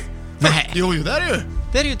 Nej. Jo, det är det ju.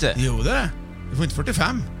 Det är det ju inte. Jo, det är det. Du får inte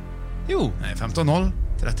 45. Jo. Nej, 15-0,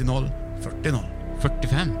 30-0, 40-0.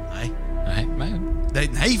 45. Nej.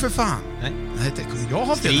 Nej, för fan. Nej, jag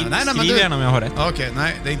har fel. Skriv gärna om jag har rätt. Okej,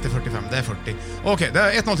 nej, det är inte 45, det är 40. Okej, det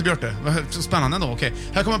är 1-0 till Björte. Så spännande då. Okej.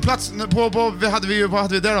 Här kommer plats på vad hade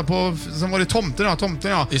vi där då på, som var det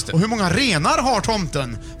tomten ja. Just det. Och hur många renar har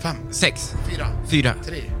tomten? 5, 6, 4,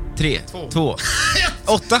 3, 2,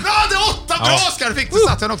 8. Ja, det är 8! Bra, Oskar! Fick du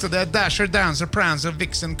satt den också. Det är Dasher, Dancer, Prancer,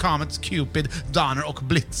 Vixen, Comet, Cupid, Donner och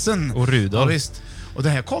Blitzen. Och Rudolf. Ja, visst. Och det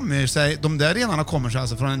här kommer sig, de där renarna kommer sig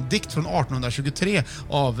alltså från en dikt från 1823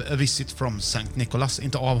 av A Visit from St. Nicholas.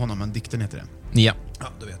 Inte av honom, men dikten heter det. Ja. Ja,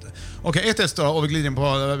 då vet jag. Okej, 1-1 då, och vi glider in på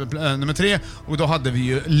nummer 3. Och då hade vi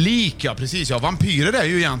ju lika, precis ja. Vampyrer är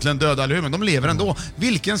ju egentligen döda, eller hur? Men de lever ändå.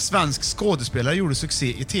 Vilken svensk skådespelare gjorde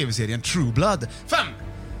succé i tv-serien True Blood? 5,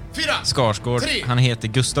 4, Skarsgård. 3, han heter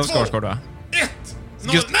Gustav 2, Skarsgård, va? 1.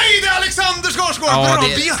 Nej, det är Alexander Skarsgård! Ja, bra,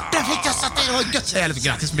 det... Björte fick jag satt det. Gött.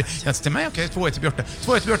 Grattis till mig. Okej, 2-1 till Björte.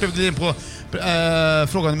 2-1 till Björte. Vi glider in på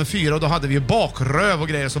fråga nummer 4. Och då hade vi ju bakröv och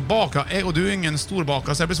grejer. Så baka ägg, och du är ingen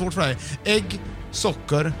storbakare så det blir svårt för dig. Ägg,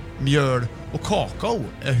 socker, mjöl och kakao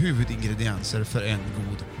är huvudingredienser för en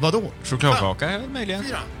god vadå? Chokladkaka möjligen.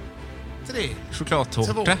 4, 3,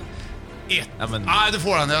 chokladtårta. 2, 1. Ja, men... du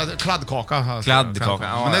får den. Kladdkaka. Kladdkaka.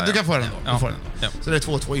 Ja, men du kan få den då. Ja. Du får den. Ja. Så det är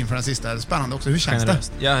 2-2 inför den sista. Spännande också. Hur känns det?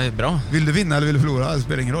 Ja, bra. Vill du vinna eller vill du förlora? Det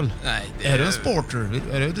spelar ingen roll. Nej. Är du en sporter?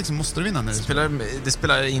 Är det liksom, måste du vinna när det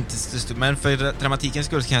spelar inte stor, men för dramatikens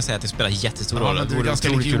skull kan jag säga att det spelar jättestor roll. Men du är ganska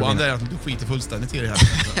lik Johan där, att du skiter fullständigt i det här.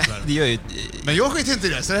 Det gör ju... Men jag skiter inte i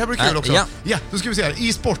det, så det här blir kul också. Ja, då ska vi se här.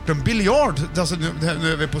 I sporten biljard, alltså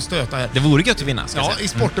nu är vi på stöta här. Det vore gött att vinna, ska jag säga. I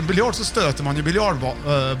sporten biljard så stöter man ju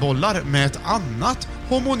biljardbollar med ett annat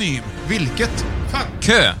homonym. Vilket? Fan.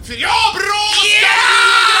 Kö. Ja, bra!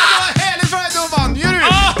 Yeah! Härligt för dig, då vann ju du!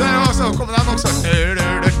 Där var så, kommer den också.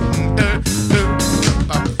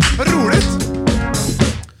 Vad roligt!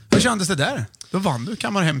 Hur kändes det där? Då vann du,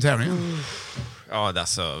 kammar hem tävlingen. Ja,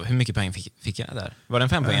 alltså, hur mycket poäng fick jag där? Var det en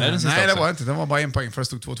 5 poäng eller den sista? Nej, det var inte. Det var bara 1 poäng för det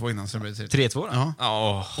stod 2-2 innan. 3-2 då?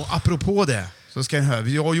 Ja. Och apropå det, så ska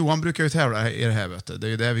jag och Johan brukar ju tävla i det här, vet du. Det är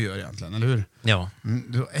ju det vi gör egentligen, eller hur? Ja.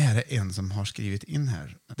 Då är det en som har skrivit in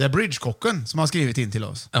här. Det är Bridgekocken som har skrivit in till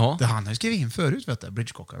oss. Ja. Det han har skrivit in förut, vet du.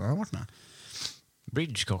 Bridgekocken, han har varit med.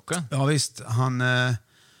 Bridgekocken? Ja, visst. Han...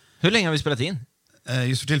 Hur länge har vi spelat in?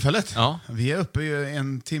 Just för tillfället? Ja. Vi är uppe i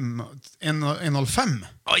 1 timme, 1:05.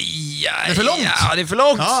 Oj, det är för långt! Ja, det är för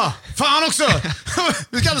långt! Ja, fan också!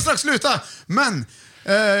 Vi ska alldeles strax sluta. Men,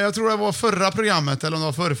 jag tror det var förra programmet, eller om det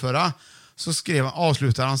var förrförra, så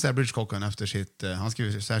avslutar han säger Bridgekocken efter sitt... han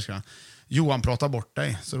skriver så här, Johan pratar bort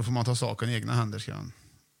dig, så då får man ta saken i egna händer, skrev han.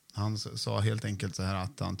 Han sa helt enkelt så här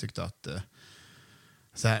att han tyckte att...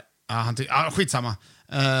 så här, skitsamma.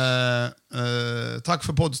 Tack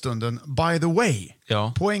för poddstunden. By the way,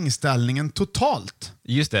 poängställningen totalt.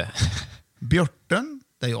 Just det. Björten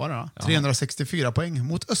där jag då. 364 poäng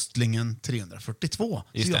mot Östlingen 342.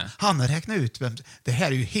 Just så det. Han har räknat ut det här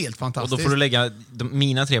är ju helt fantastiskt. Och då får du lägga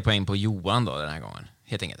mina 3 poäng på Johan då den här gången.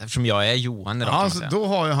 Helt enkelt. Eftersom jag är Johan idag. Ja, alltså, då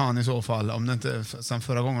har ju han i så fall, om det inte sen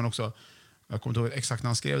förra gången också, jag kommer inte ihåg exakt när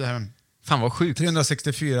han skrev det här. Fan vad sjukt.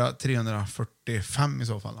 364, 345 i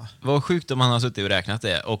så fall. Vad sjukt om han har suttit och räknat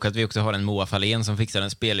det. Och att vi också har en Moa Fahlén som fixar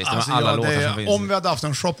en spellista med alla låtar som finns. Om vi hade haft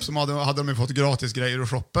en shop som hade de ju fått gratis grejer ur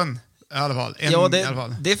shoppen. I alla fall. I alla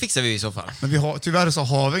fall. Det fixar vi i så fall. Men tyvärr så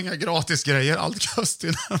har vi inga gratis grejer. Allt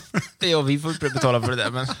kostar. Ja, vi får betala för det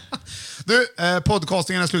där. Men... Du,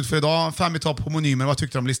 podcastingen är slut för idag. 5 i topp homonymer. Vad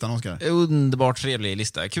tyckte du om listan, Oskar? Underbart trevlig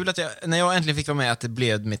lista. Kul att när jag äntligen fick vara med, att det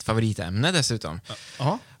blev mitt favoritämne dessutom.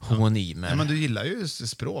 Ja. Homonymer. Ja, men du gillar ju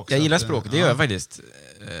språk. Jag gillar språk, det gör jag faktiskt.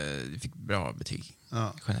 Jag fick bra betyg.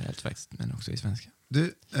 Ja. Generellt faktiskt, men också i svenska.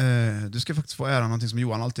 Du ska faktiskt få äran någonting som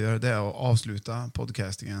Johan alltid gör. Det är att avsluta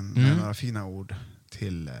podcastingen med några fina ord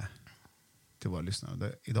till våra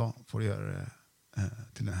lyssnare. Idag får du göra det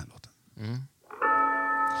till den här låten. Mm.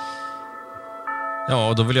 Ja,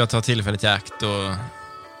 och då vill jag ta tillfället i akt och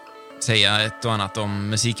säga ett och annat om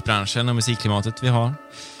musikbranschen och musikklimatet vi har.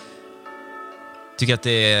 Tycker att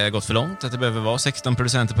det är gått för långt, att det behöver vara 16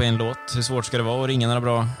 producenter på en låt. Hur svårt ska det vara att ringa några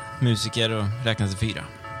bra musiker och räkna till 4?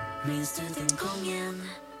 Det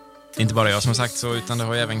är inte bara jag som har sagt så, utan det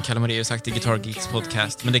har ju även Kalle Moraeus sagt i Guitar Geeks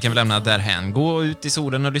podcast. Men det kan vi lämna därhän. Gå ut i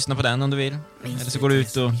solen och lyssna på den om du vill. Eller så går du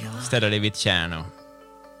ut och ställer dig vid ett kärn och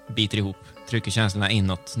biter ihop, trycker känslorna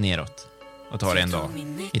inåt, neråt och tar en dag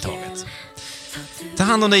i taget. Ta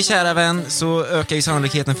hand om dig, kära vän, så ökar ju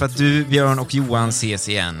sannolikheten för att du, Björn och Johan ses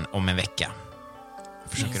igen om en vecka.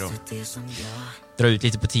 Jag försöker att dra ut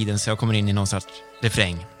lite på tiden så jag kommer in i någon sorts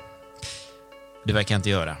refräng. Det verkar jag inte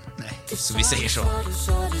göra. Nej. Så vi säger så.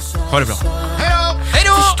 Ha det bra. Hej då! Hej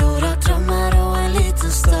då! Stora drömmar och en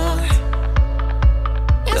liten stad.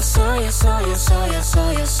 Jag sa.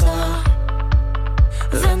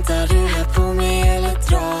 Väntar du här på mig eller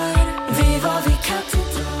drar? Vi var vid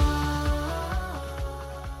katedral.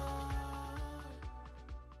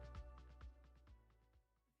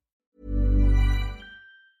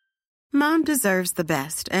 Mom deserves the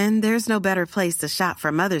best, and there's no better place to shop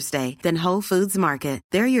for Mother's Day than Whole Foods Market.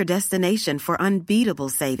 They're your destination for unbeatable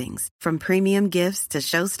savings, from premium gifts to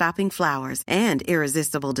show-stopping flowers and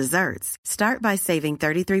irresistible desserts. Start by saving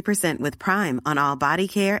 33% with Prime on all body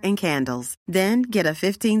care and candles. Then get a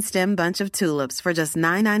 15-stem bunch of tulips for just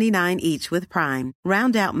 $9.99 each with Prime.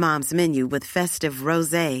 Round out Mom's menu with festive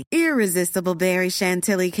rosé, irresistible berry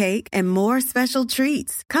chantilly cake, and more special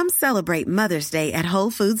treats. Come celebrate Mother's Day at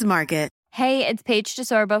Whole Foods Market. Hey, it's Paige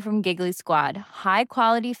DeSorbo from Giggly Squad. High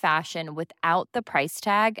quality fashion without the price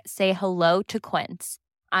tag. Say hello to Quince.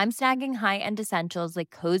 I'm snagging high-end essentials like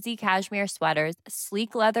cozy cashmere sweaters,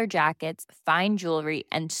 sleek leather jackets, fine jewelry,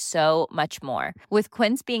 and so much more. With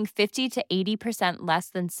Quince being 50 to 80%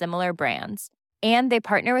 less than similar brands. And they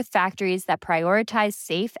partner with factories that prioritize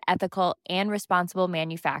safe, ethical, and responsible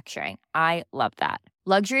manufacturing. I love that.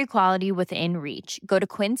 Luxury quality within reach. Go to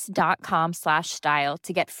quince.com/style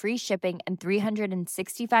to get free shipping and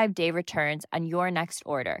 365-day returns on your next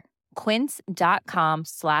order.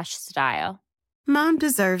 Quince.com/style. Mom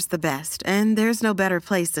deserves the best, and there's no better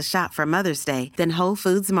place to shop for Mother's Day than Whole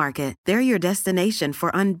Foods Market. They're your destination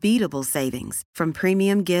for unbeatable savings, from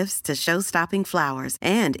premium gifts to show-stopping flowers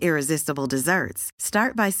and irresistible desserts.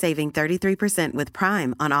 Start by saving 33% with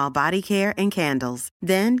Prime on all body care and candles.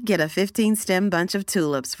 Then get a 15-stem bunch of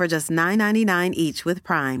tulips for just $9.99 each with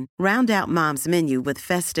Prime. Round out Mom's menu with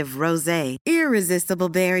festive rosé, irresistible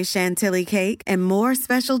berry chantilly cake, and more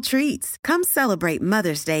special treats. Come celebrate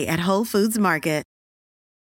Mother's Day at Whole Foods Market.